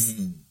anyways,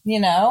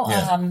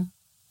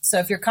 So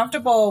if you're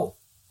comfortable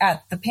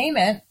at the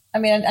payment, I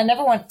mean, I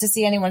never want to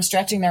see anyone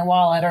stretching their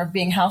wallet or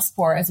being house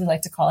poor, as we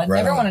like to call it.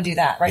 Never want to do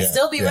that, right?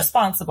 Still be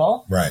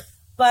responsible. Right.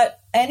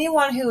 But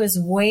anyone who is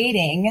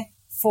waiting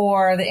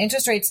for the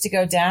interest rates to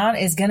go down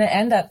is going to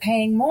end up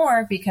paying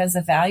more, because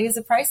the values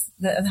of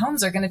the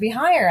homes are going to be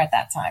higher at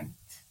that time.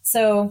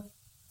 So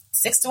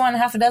 6 to 1,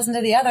 half a dozen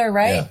to the other,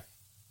 right? Yeah.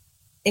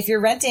 If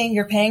you're renting,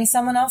 you're paying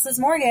someone else's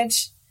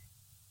mortgage.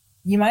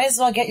 You might as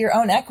well get your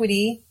own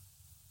equity,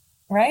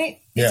 right?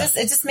 Yeah.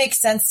 It just makes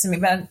sense to me.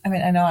 But I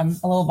mean, I know I'm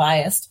a little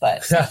biased,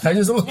 but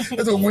it's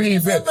a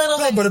weird bit.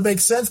 No, but it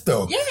makes sense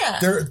though. Yeah.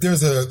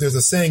 There's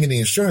a saying in the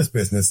insurance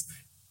business,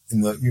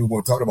 you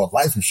were talking about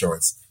life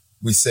insurance.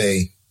 We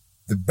say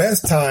the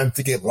best time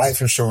to get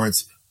life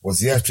insurance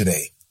was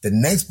yesterday. The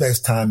next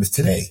best time is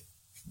today.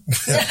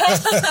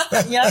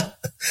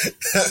 Yep.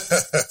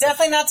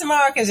 Definitely not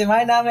tomorrow, because you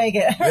might not make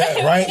it.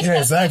 Yeah, right. Yeah,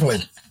 exactly.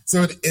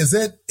 So is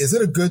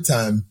it a good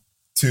time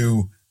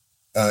to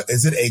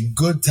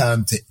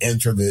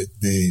enter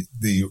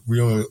the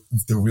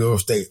real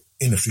estate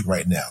industry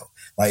right now?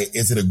 Like,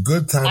 is it a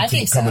good time to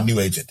become a new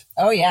agent?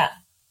 Oh yeah.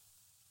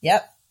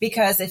 Yep.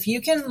 Because if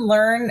you can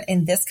learn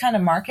in this kind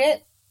of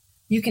market,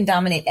 you can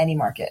dominate any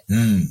market.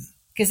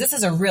 Because this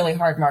is a really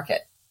hard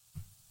market.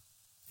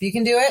 If you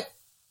can do it,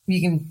 you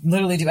can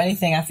literally do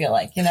anything, I feel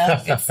like,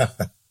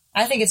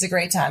 I think it's a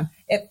great time.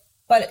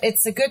 But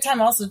it's a good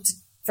time also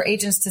for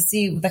agents to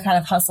see the kind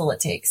of hustle it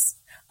takes.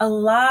 A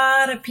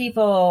lot of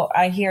people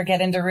I hear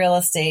get into real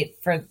estate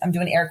I'm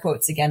doing air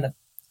quotes again, the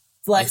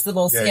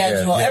flexible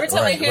schedule. Every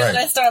time I hear it,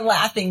 I start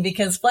laughing,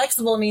 because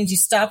flexible means you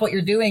stop what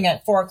you're doing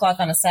at 4:00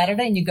 on a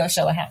Saturday and you go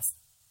show a house,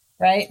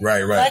 right?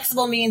 Right.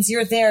 Flexible means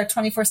you're there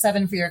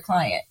 24/7 for your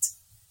client.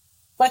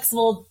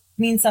 Flexible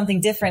means something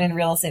different in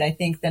real estate, I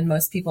think, than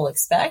most people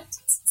expect.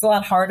 It's a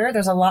lot harder.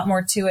 There's a lot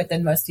more to it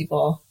than most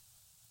people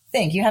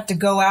think. You have to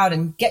go out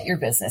and get your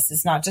business.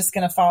 It's not just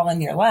going to fall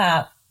in your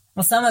lap.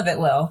 Well, some of it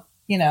will,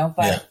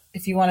 but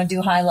if you want to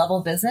do high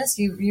level business,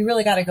 you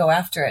really got to go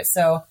after it.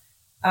 So,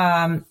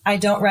 I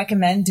don't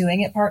recommend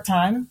doing it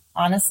part-time,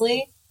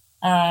 honestly.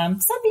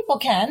 Some people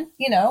can,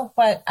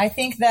 but I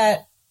think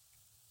that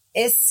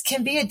it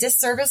can be a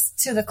disservice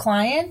to the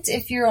client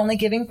if you're only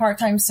giving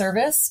part-time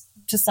service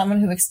to someone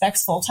who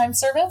expects full-time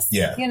service.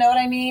 Yeah. You know what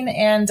I mean?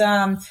 And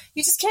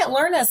you just can't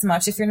learn as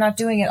much if you're not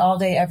doing it all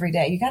day, every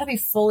day. You got to be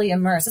fully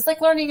immersed. It's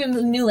like learning a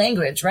new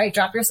language, right?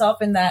 Drop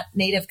yourself in that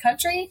native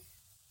country.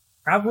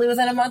 Probably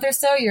within a month or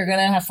so, you're going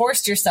to have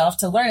forced yourself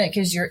to learn it,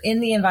 because you're in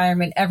the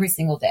environment every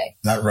single day.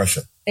 Not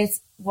Russia.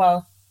 That's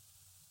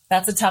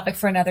a topic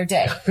for another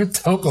day.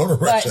 Don't go to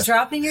Russia. But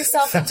dropping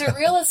yourself into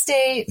real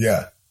estate,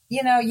 yeah.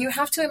 You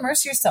have to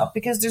immerse yourself,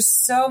 because there's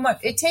so much.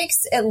 It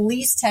takes at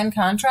least 10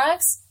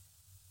 contracts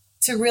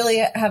to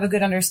really have a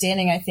good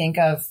understanding, I think,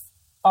 of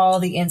all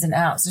the ins and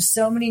outs. There's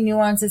so many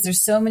nuances.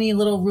 There's so many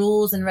little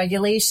rules and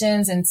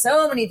regulations and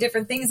so many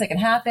different things that can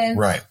happen.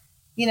 Right.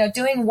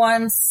 Doing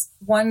one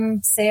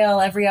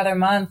sale every other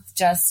month,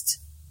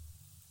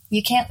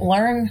 you can't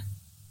learn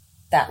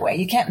that way.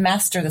 You can't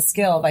master the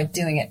skill by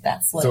doing it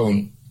that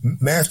slowly. So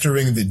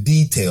mastering the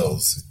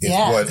details is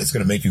what is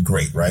going to make you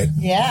great, right?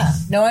 Yeah.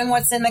 Knowing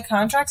what's in the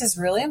contract is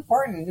really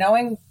important.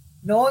 Knowing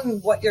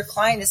what your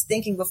client is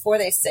thinking before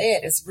they say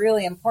it is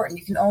really important.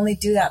 You can only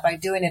do that by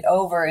doing it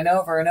over and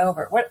over and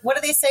over. What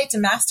do they say? To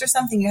master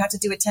something, you have to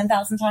do it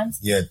 10,000 times?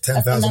 Yeah,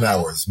 10,000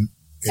 hours.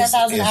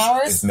 10,000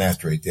 hours? It's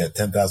mastery. Yeah,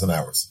 10,000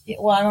 hours. Yeah,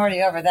 well, I'm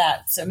already over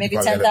that. So maybe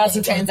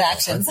 10,000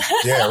 transactions.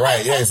 Yeah,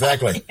 right. Yeah,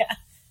 exactly. Yeah.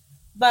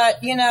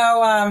 But,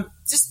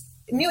 just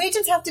new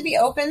agents have to be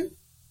open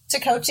to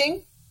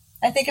coaching.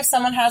 I think if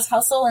someone has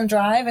hustle and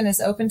drive and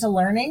is open to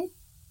learning,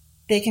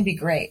 they can be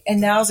great. And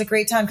now is a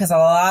great time because a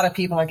lot of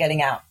people are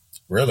getting out.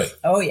 Really?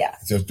 Oh, yeah.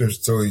 So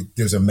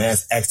there's a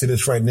mass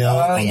exodus right now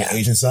on the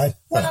agent side?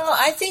 Well,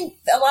 I think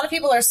a lot of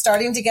people are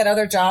starting to get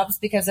other jobs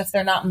because if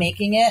they're not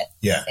making it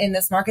in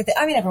this market,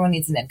 everyone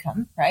needs an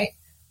income, right?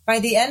 By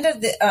the end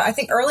of I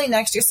think early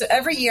next year. So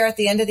every year at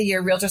the end of the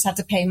year, realtors have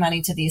to pay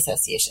money to the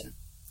association.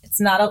 It's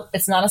not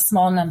a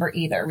small number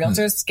either.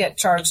 Realtors get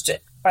charged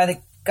by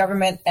the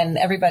government and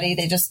everybody.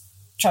 They just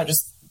charge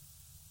us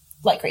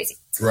like crazy.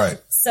 Right.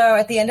 So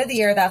at the end of the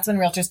year, that's when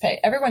realtors pay.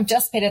 Everyone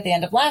just paid at the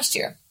end of last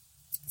year.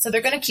 So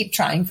they're going to keep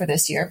trying for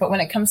this year. But when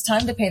it comes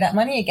time to pay that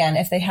money again,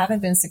 if they haven't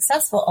been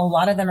successful, a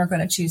lot of them are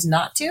going to choose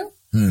not to.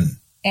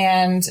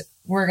 And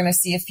we're going to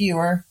see a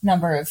fewer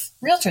number of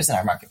realtors in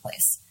our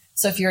marketplace.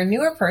 So if you're a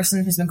newer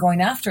person who's been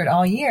going after it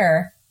all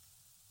year,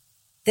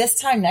 this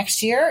time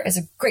next year is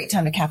a great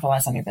time to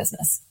capitalize on your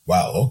business.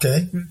 Wow.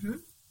 Okay. Mm-hmm.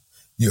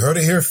 You heard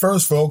it here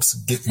first, folks.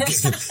 Get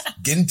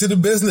into the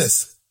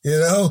business,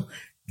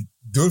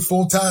 do it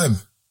full time.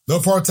 No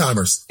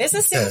part-timers. It's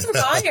the same for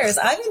buyers.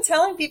 I've been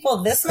telling people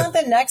this month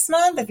and next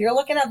month, if you're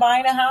looking at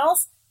buying a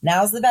house,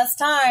 now's the best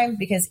time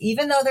because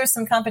even though there's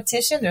some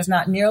competition, there's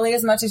not nearly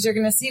as much as you're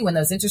going to see when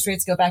those interest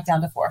rates go back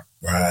down to 4.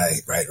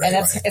 Right.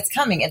 And it's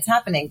coming. It's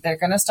happening. They're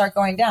going to start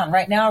going down.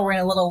 Right now, we're in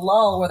a little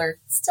lull where they're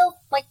still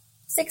like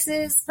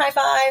 6s, high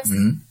 5s.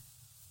 Mm-hmm.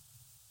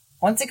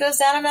 Once it goes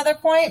down another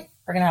point,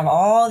 we're going to have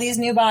all these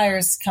new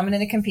buyers coming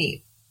in to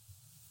compete.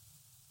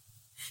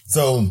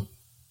 So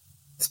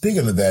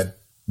speaking of that,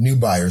 new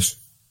buyers.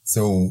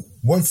 So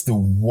what's the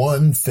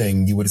one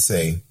thing you would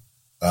say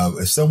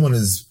if someone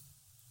is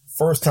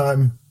first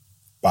time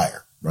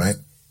buyer, right?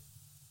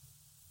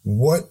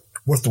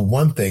 What's the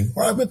one thing,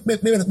 or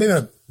maybe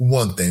not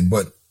one thing,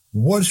 but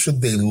what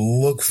should they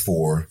look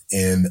for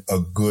in a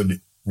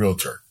good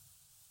realtor?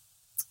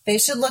 They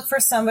should look for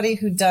somebody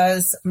who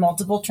does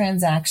multiple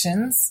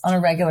transactions on a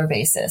regular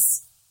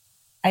basis.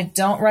 I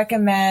don't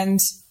recommend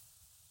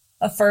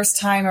a first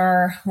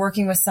timer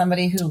working with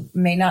somebody who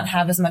may not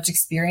have as much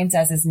experience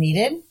as is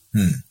needed,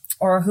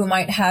 or who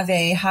might have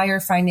a higher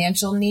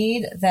financial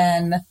need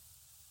than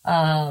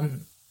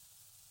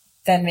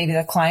maybe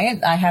the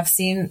client. I have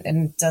seen,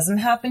 and it doesn't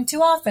happen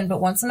too often, but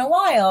once in a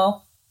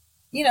while,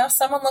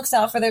 someone looks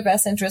out for their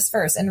best interest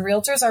first. And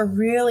realtors are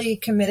really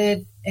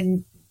committed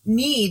and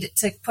need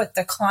to put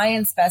the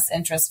client's best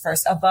interest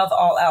first above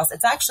all else.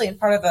 It's actually in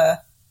part of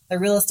the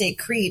real estate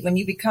creed. When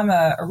you become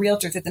a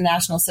realtor through the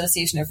National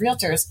Association of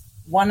Realtors,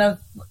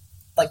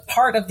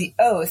 part of the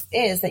oath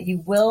is that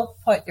you will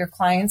put your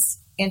client's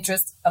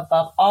interest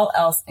above all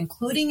else,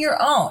 including your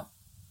own.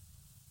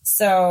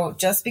 So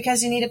just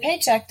because you need a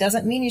paycheck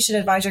doesn't mean you should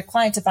advise your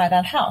client to buy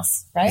that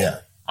house, right?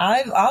 Yeah.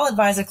 I'll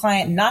advise a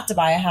client not to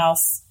buy a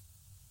house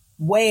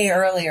way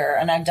earlier,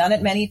 and I've done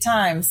it many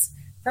times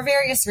for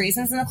various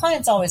reasons, and the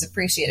clients always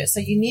appreciate it.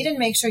 So you need to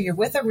make sure you're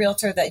with a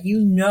realtor that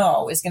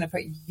is going to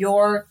put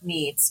your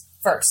needs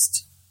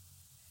first.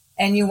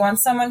 And you want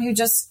someone who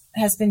just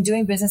has been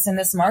doing business in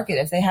this market.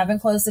 If they haven't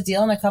closed a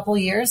deal in a couple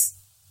of years,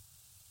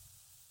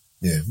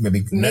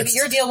 maybe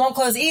your deal won't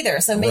close either.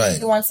 So maybe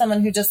you want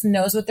someone who just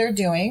knows what they're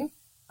doing.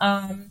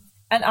 And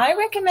I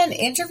recommend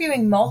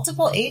interviewing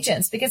multiple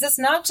agents because it's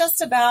not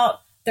just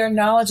about their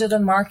knowledge of the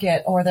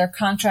market or their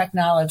contract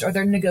knowledge or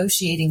their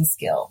negotiating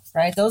skill,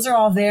 right? Those are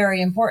all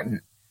very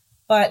important.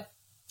 But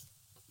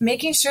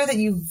making sure that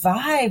you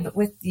vibe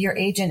with your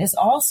agent is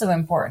also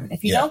important.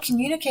 If you don't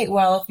communicate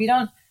well, if you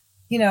don't,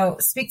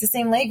 speak the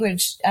same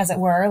language, as it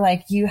were,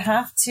 like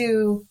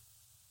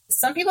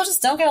some people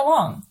just don't get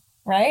along,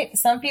 right?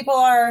 Some people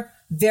are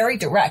very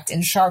direct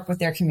and sharp with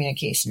their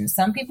communication.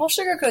 Some people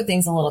sugarcoat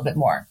things a little bit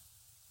more.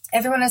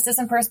 Everyone has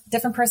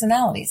different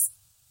personalities.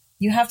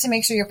 You have to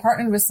make sure you're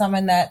partnered with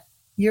someone that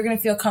you're going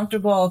to feel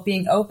comfortable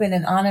being open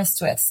and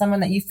honest with,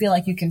 someone that you feel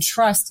like you can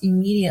trust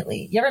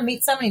immediately. You ever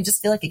meet someone and you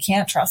just feel like you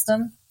can't trust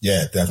them?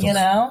 Yeah,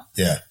 definitely.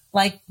 Yeah.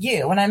 Like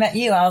you. When I met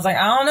you, I was like,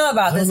 I don't know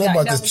about this guy. I don't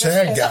know about this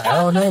Chad guy.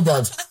 I don't know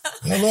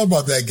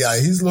about that guy.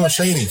 He's a little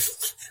shady.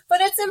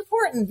 But it's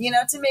important,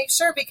 to make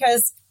sure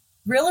because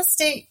real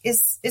estate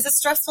is a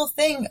stressful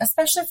thing,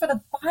 especially for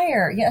the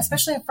buyer,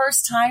 especially a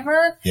first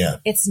timer. Yeah.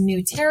 It's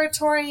new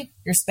territory.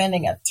 You're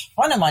spending a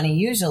ton of money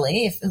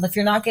usually. If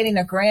you're not getting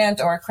a grant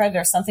or a credit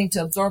or something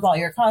to absorb all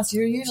your costs,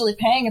 you're usually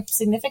paying a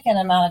significant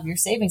amount of your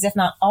savings, if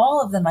not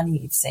all of the money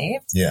you've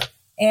saved. Yeah.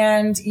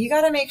 And you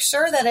got to make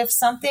sure that if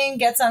something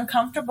gets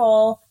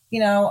uncomfortable,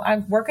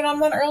 I'm working on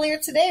one earlier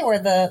today where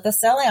the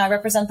selling, I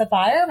represent the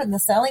buyer, but the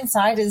selling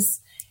side is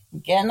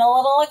getting a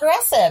little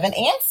aggressive and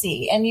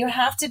antsy. And you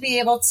have to be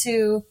able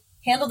to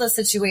handle those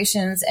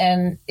situations.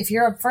 And if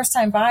you're a first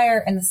time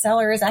buyer and the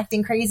seller is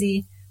acting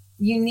crazy,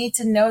 you need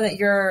to know that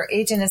your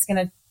agent is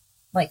going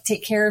to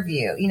take care of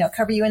you,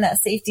 cover you in that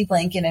safety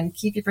blanket and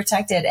keep you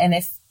protected. And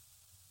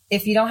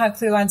if you don't have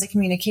clear lines of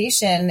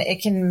communication,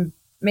 it can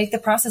make the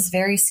process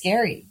very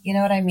scary. You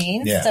know what I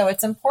mean? Yeah. So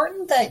it's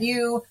important that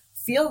you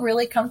feel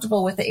really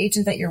comfortable with the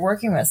agent that you're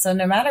working with. So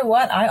no matter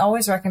what, I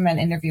always recommend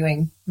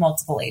interviewing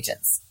multiple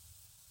agents.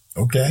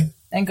 Okay.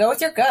 And go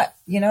with your gut.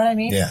 You know what I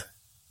mean? Yeah.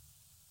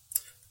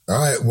 All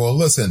right. Well,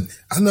 listen,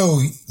 I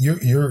know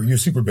you're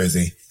super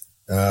busy.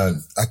 I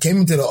came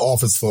into the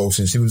office, folks,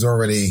 and she was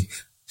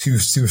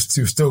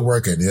still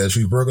working. Yeah,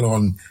 she was working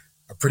on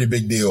a pretty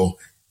big deal.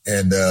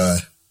 And,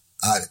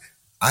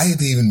 I hate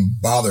to even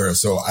bother her.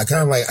 So I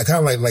kind of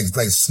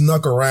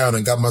snuck around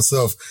and got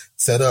myself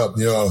set up.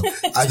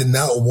 I did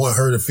not want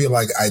her to feel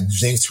like I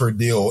jinxed her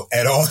deal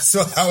at all.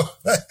 So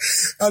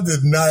I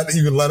did not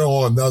even let her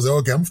on. I was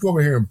like, okay, I'm just going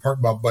over here and park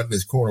my butt in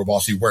this corner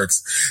while she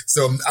works.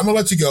 So I'm going to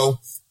let you go.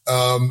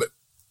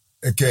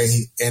 Okay.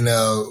 And,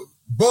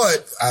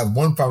 but I have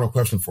one final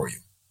question for you.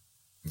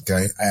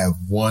 Okay. I have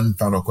one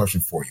final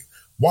question for you.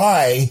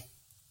 Why,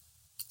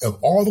 of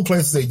all the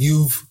places that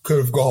you could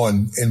have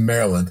gone in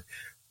Maryland,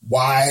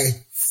 why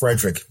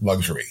Frederick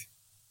luxury?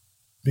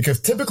 Because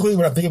typically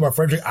when I think about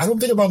Frederick, I don't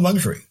think about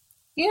luxury.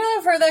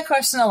 I've heard that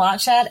question a lot,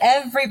 Chad.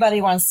 Everybody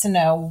wants to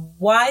know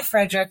why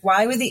Frederick,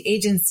 why would the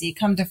agency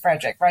come to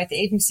Frederick, right? The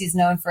agency is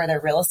known for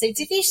their real estate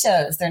TV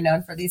shows. They're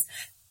known for these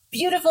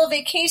beautiful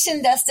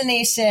vacation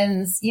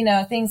destinations,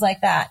 things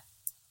like that.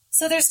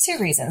 So there's two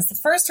reasons. The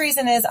first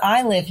reason is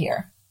I live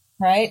here,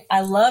 right?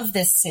 I love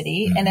this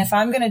city. Mm-hmm. And if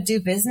I'm going to do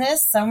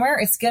business somewhere,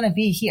 it's going to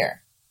be here.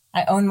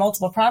 I own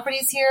multiple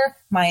properties here.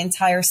 My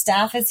entire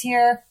staff is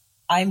here.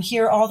 I'm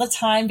here all the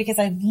time because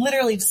I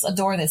literally just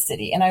adore this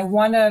city and I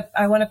want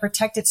to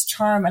protect its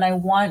charm and I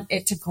want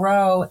it to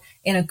grow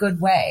in a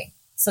good way.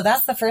 So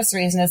that's the first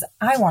reason is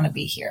I want to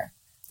be here.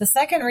 The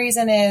second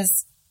reason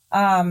is,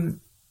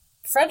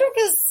 Frederick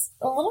is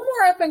a little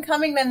more up and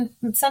coming than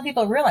some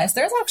people realize.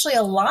 There's actually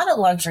a lot of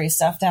luxury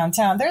stuff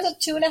downtown. There's a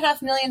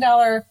 $2.5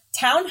 million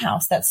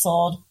townhouse that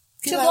sold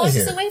 2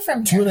 blocks away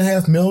from here.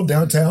 $2.5 million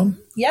downtown?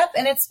 Yep.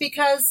 And it's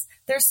because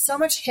there's so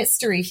much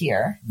history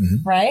here, mm-hmm.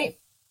 right?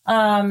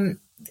 The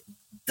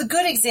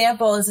good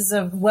example is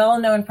a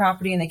well-known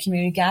property in the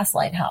community,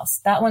 Gaslight House.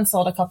 That one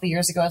sold a couple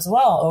years ago as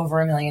well, over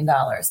 $1 million.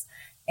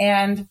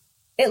 And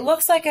it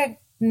looks like a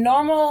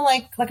normal,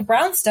 like a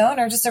brownstone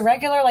or just a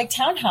regular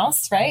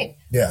townhouse, right?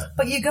 Yeah.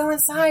 But you go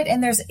inside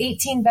and there's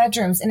 18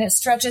 bedrooms and it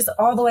stretches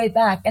all the way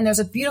back. And there's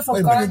a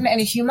beautiful garden and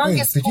a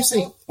humongous pool. Did you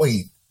say,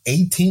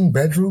 18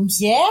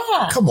 bedrooms?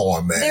 Yeah. Come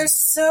on, man. There's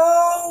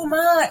so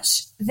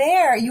much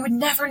there. You would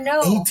never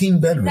know. 18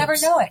 bedrooms. Never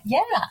know it. Yeah.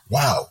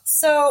 Wow.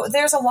 So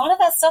there's a lot of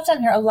that stuff down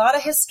here, a lot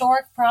of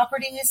historic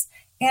properties,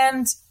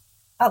 and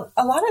a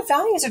lot of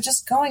values are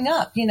just going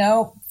up.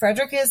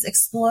 Frederick is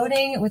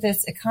exploding with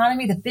its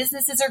economy. The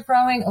businesses are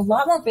growing. A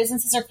lot more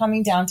businesses are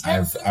coming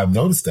downtown. I've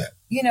noticed that.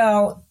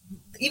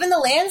 Even the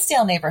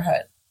Lansdale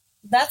neighborhood.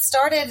 That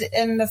started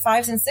in the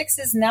 5s and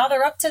 6s. Now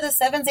they're up to the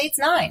 7s, 8s,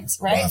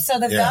 9s, right? Wow. So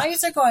the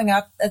values are going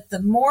up.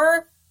 The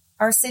more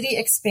our city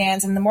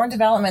expands and the more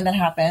development that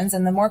happens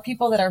and the more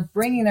people that are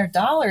bringing their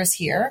dollars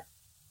here,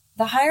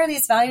 the higher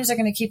these values are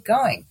going to keep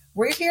going.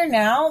 We're here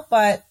now,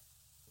 but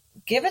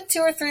give it 2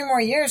 or 3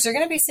 more years. You're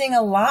going to be seeing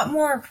a lot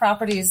more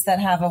properties that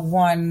have a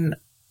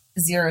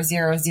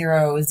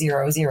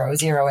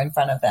 1,000,000 in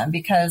front of them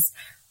because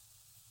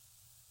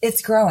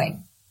it's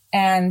growing.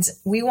 And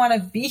we want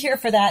to be here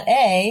for that,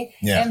 A.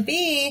 Yeah. And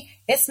B,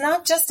 it's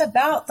not just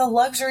about the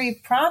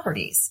luxury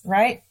properties,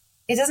 right?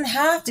 It doesn't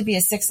have to be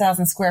a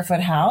 6,000 square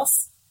foot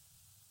house.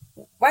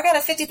 I got a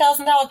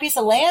 $50,000 piece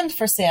of land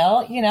for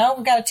sale. We've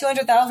got a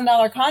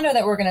 $200,000 condo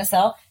that we're going to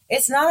sell.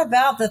 It's not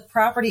about the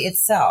property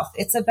itself.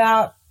 It's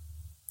about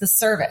the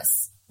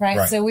service,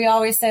 right? So we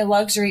always say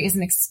luxury is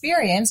an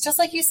experience. Just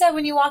like you said,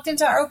 when you walked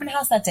into our open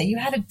house that day, you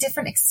had a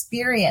different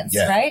experience,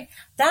 right?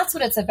 That's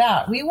what it's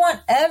about. We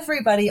want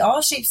everybody,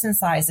 all shapes and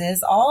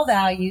sizes, all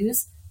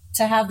values,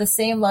 to have the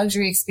same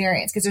luxury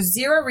experience because there's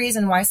zero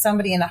reason why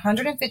somebody in a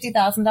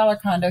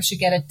 $150,000 condo should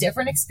get a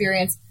different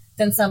experience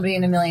than somebody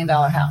in $1 million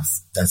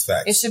house. That's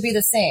fact. It should be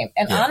the same.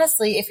 And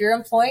honestly, if you're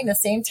employing the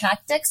same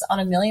tactics on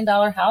 $1 million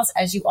house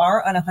as you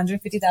are on a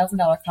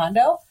 $150,000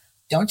 condo,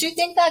 don't you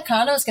think that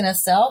condo is going to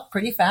sell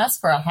pretty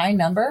fast for a high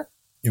number?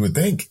 You would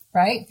think.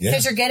 Right?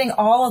 Because you're getting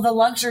all of the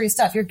luxury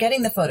stuff. You're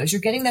getting the photos.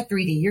 You're getting the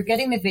 3D. You're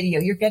getting the video.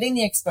 You're getting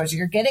the exposure.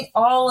 You're getting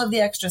all of the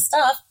extra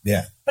stuff.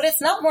 Yeah. But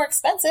it's not more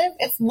expensive.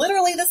 It's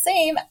literally the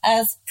same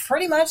as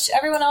pretty much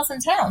everyone else in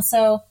town.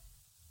 So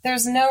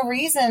there's no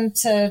reason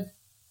to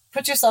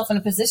put yourself in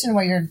a position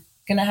where you're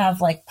going to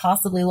have like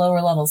possibly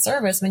lower level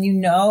service when you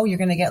know you're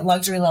going to get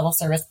luxury level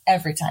service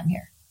every time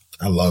here.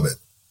 I love it.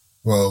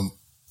 Well,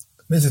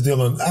 Mrs.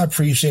 Dillon, I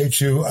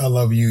appreciate you. I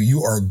love you.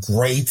 You are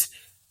great.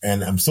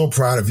 And I'm so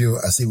proud of you.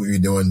 I see what you're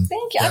doing.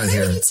 Thank you. I'm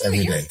proud of you too.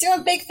 You're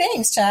doing big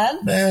things,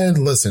 Chad.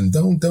 Man, listen,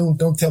 don't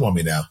tell on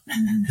me now.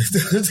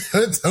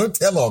 Don't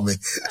tell on me.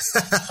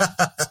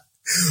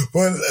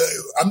 But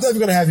I'm definitely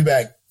going to have you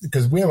back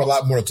because we have a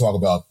lot more to talk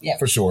about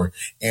for sure.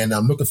 And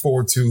I'm looking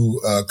forward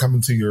to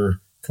coming to your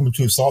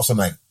salsa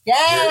night.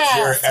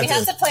 Yes, we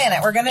have to plan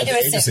it. We're going to do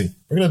it soon.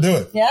 We're going to do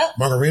it. Yep.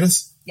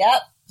 Margaritas?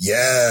 Yep.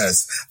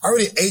 Yes. I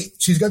already ate.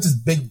 She's got this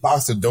big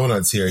box of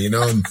donuts here, and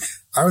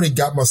I already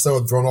got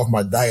myself thrown off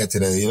my diet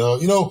today.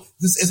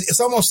 It's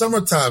almost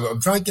summertime.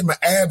 I'm trying to get my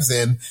abs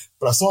in,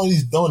 but I saw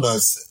these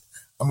donuts.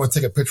 I'm going to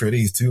take a picture of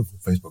these too for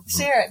Facebook.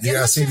 Sure. You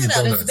gotta see these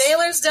donuts. It's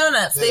Baylor's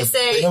Donuts. They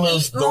say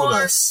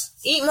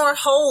eat more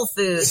whole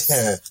foods.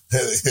 Get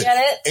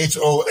it?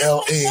 HOLE.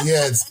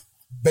 Yeah, it's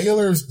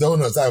Baylor's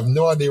Donuts. I have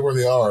no idea where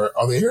they are.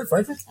 Are they here in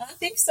Frederick? I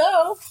think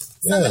so.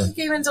 Someone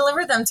came and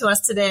delivered them to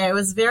us today. It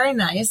was very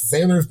nice.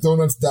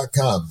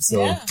 BaylorsDonuts.com.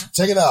 So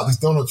check it out. These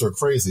donuts are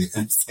crazy.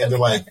 And they're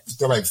like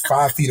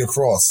 5 feet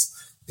across,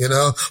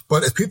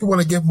 But if people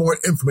want to get more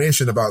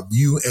information about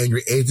you and your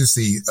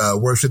agency,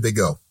 where should they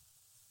go?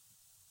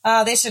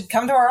 They should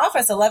come to our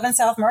office, 11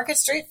 South Market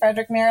Street,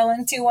 Frederick,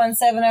 Maryland,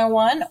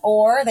 21701,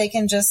 or they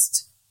can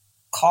just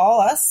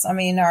call us. I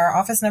mean, our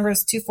office number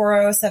is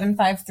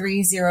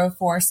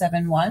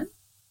 240-753-0471.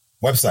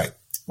 Website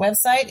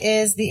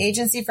is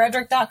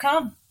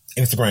theagencyfrederick.com.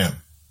 Instagram.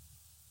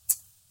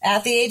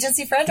 At The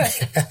Agency Frederick.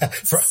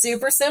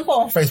 Super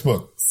simple.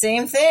 Facebook.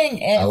 Same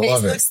thing. And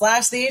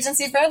Facebook / The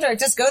Agency Frederick.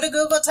 Just go to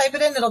Google, type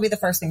it in. It'll be the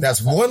first thing.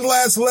 That's one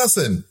last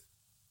lesson.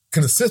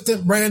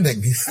 Consistent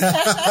branding.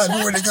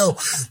 Where to go.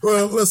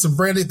 Well, listen,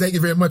 Brandi, thank you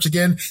very much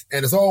again.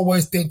 And as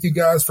always, thank you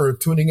guys for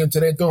tuning in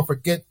today. Don't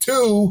forget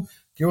to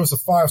give us a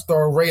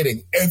 5-star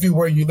rating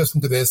everywhere you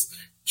listen to this.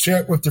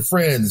 Share it with your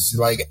friends.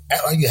 Act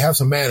like you have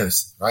some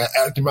manners. Right?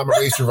 Act like your mama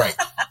raised you right.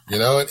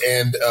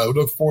 And we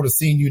look forward to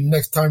seeing you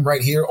next time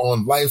right here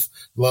on Life,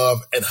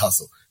 Love, and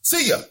Hustle.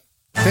 See ya.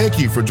 Thank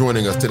you for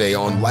joining us today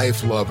on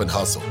Life, Love, and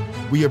Hustle.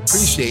 We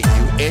appreciate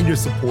you and your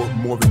support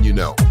more than you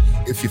know.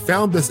 If you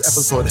found this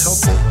episode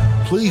helpful,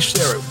 please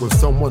share it with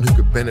someone who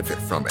could benefit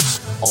from it.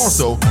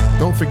 Also,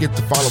 don't forget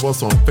to follow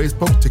us on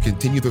Facebook to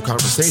continue the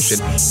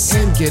conversation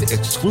and get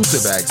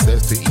exclusive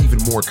access to even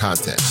more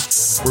content.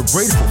 We're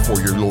grateful for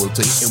your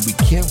loyalty, and we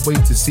can't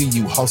wait to see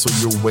you hustle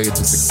your way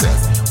to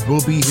success.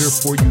 We'll be here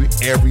for you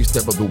every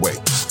step of the way.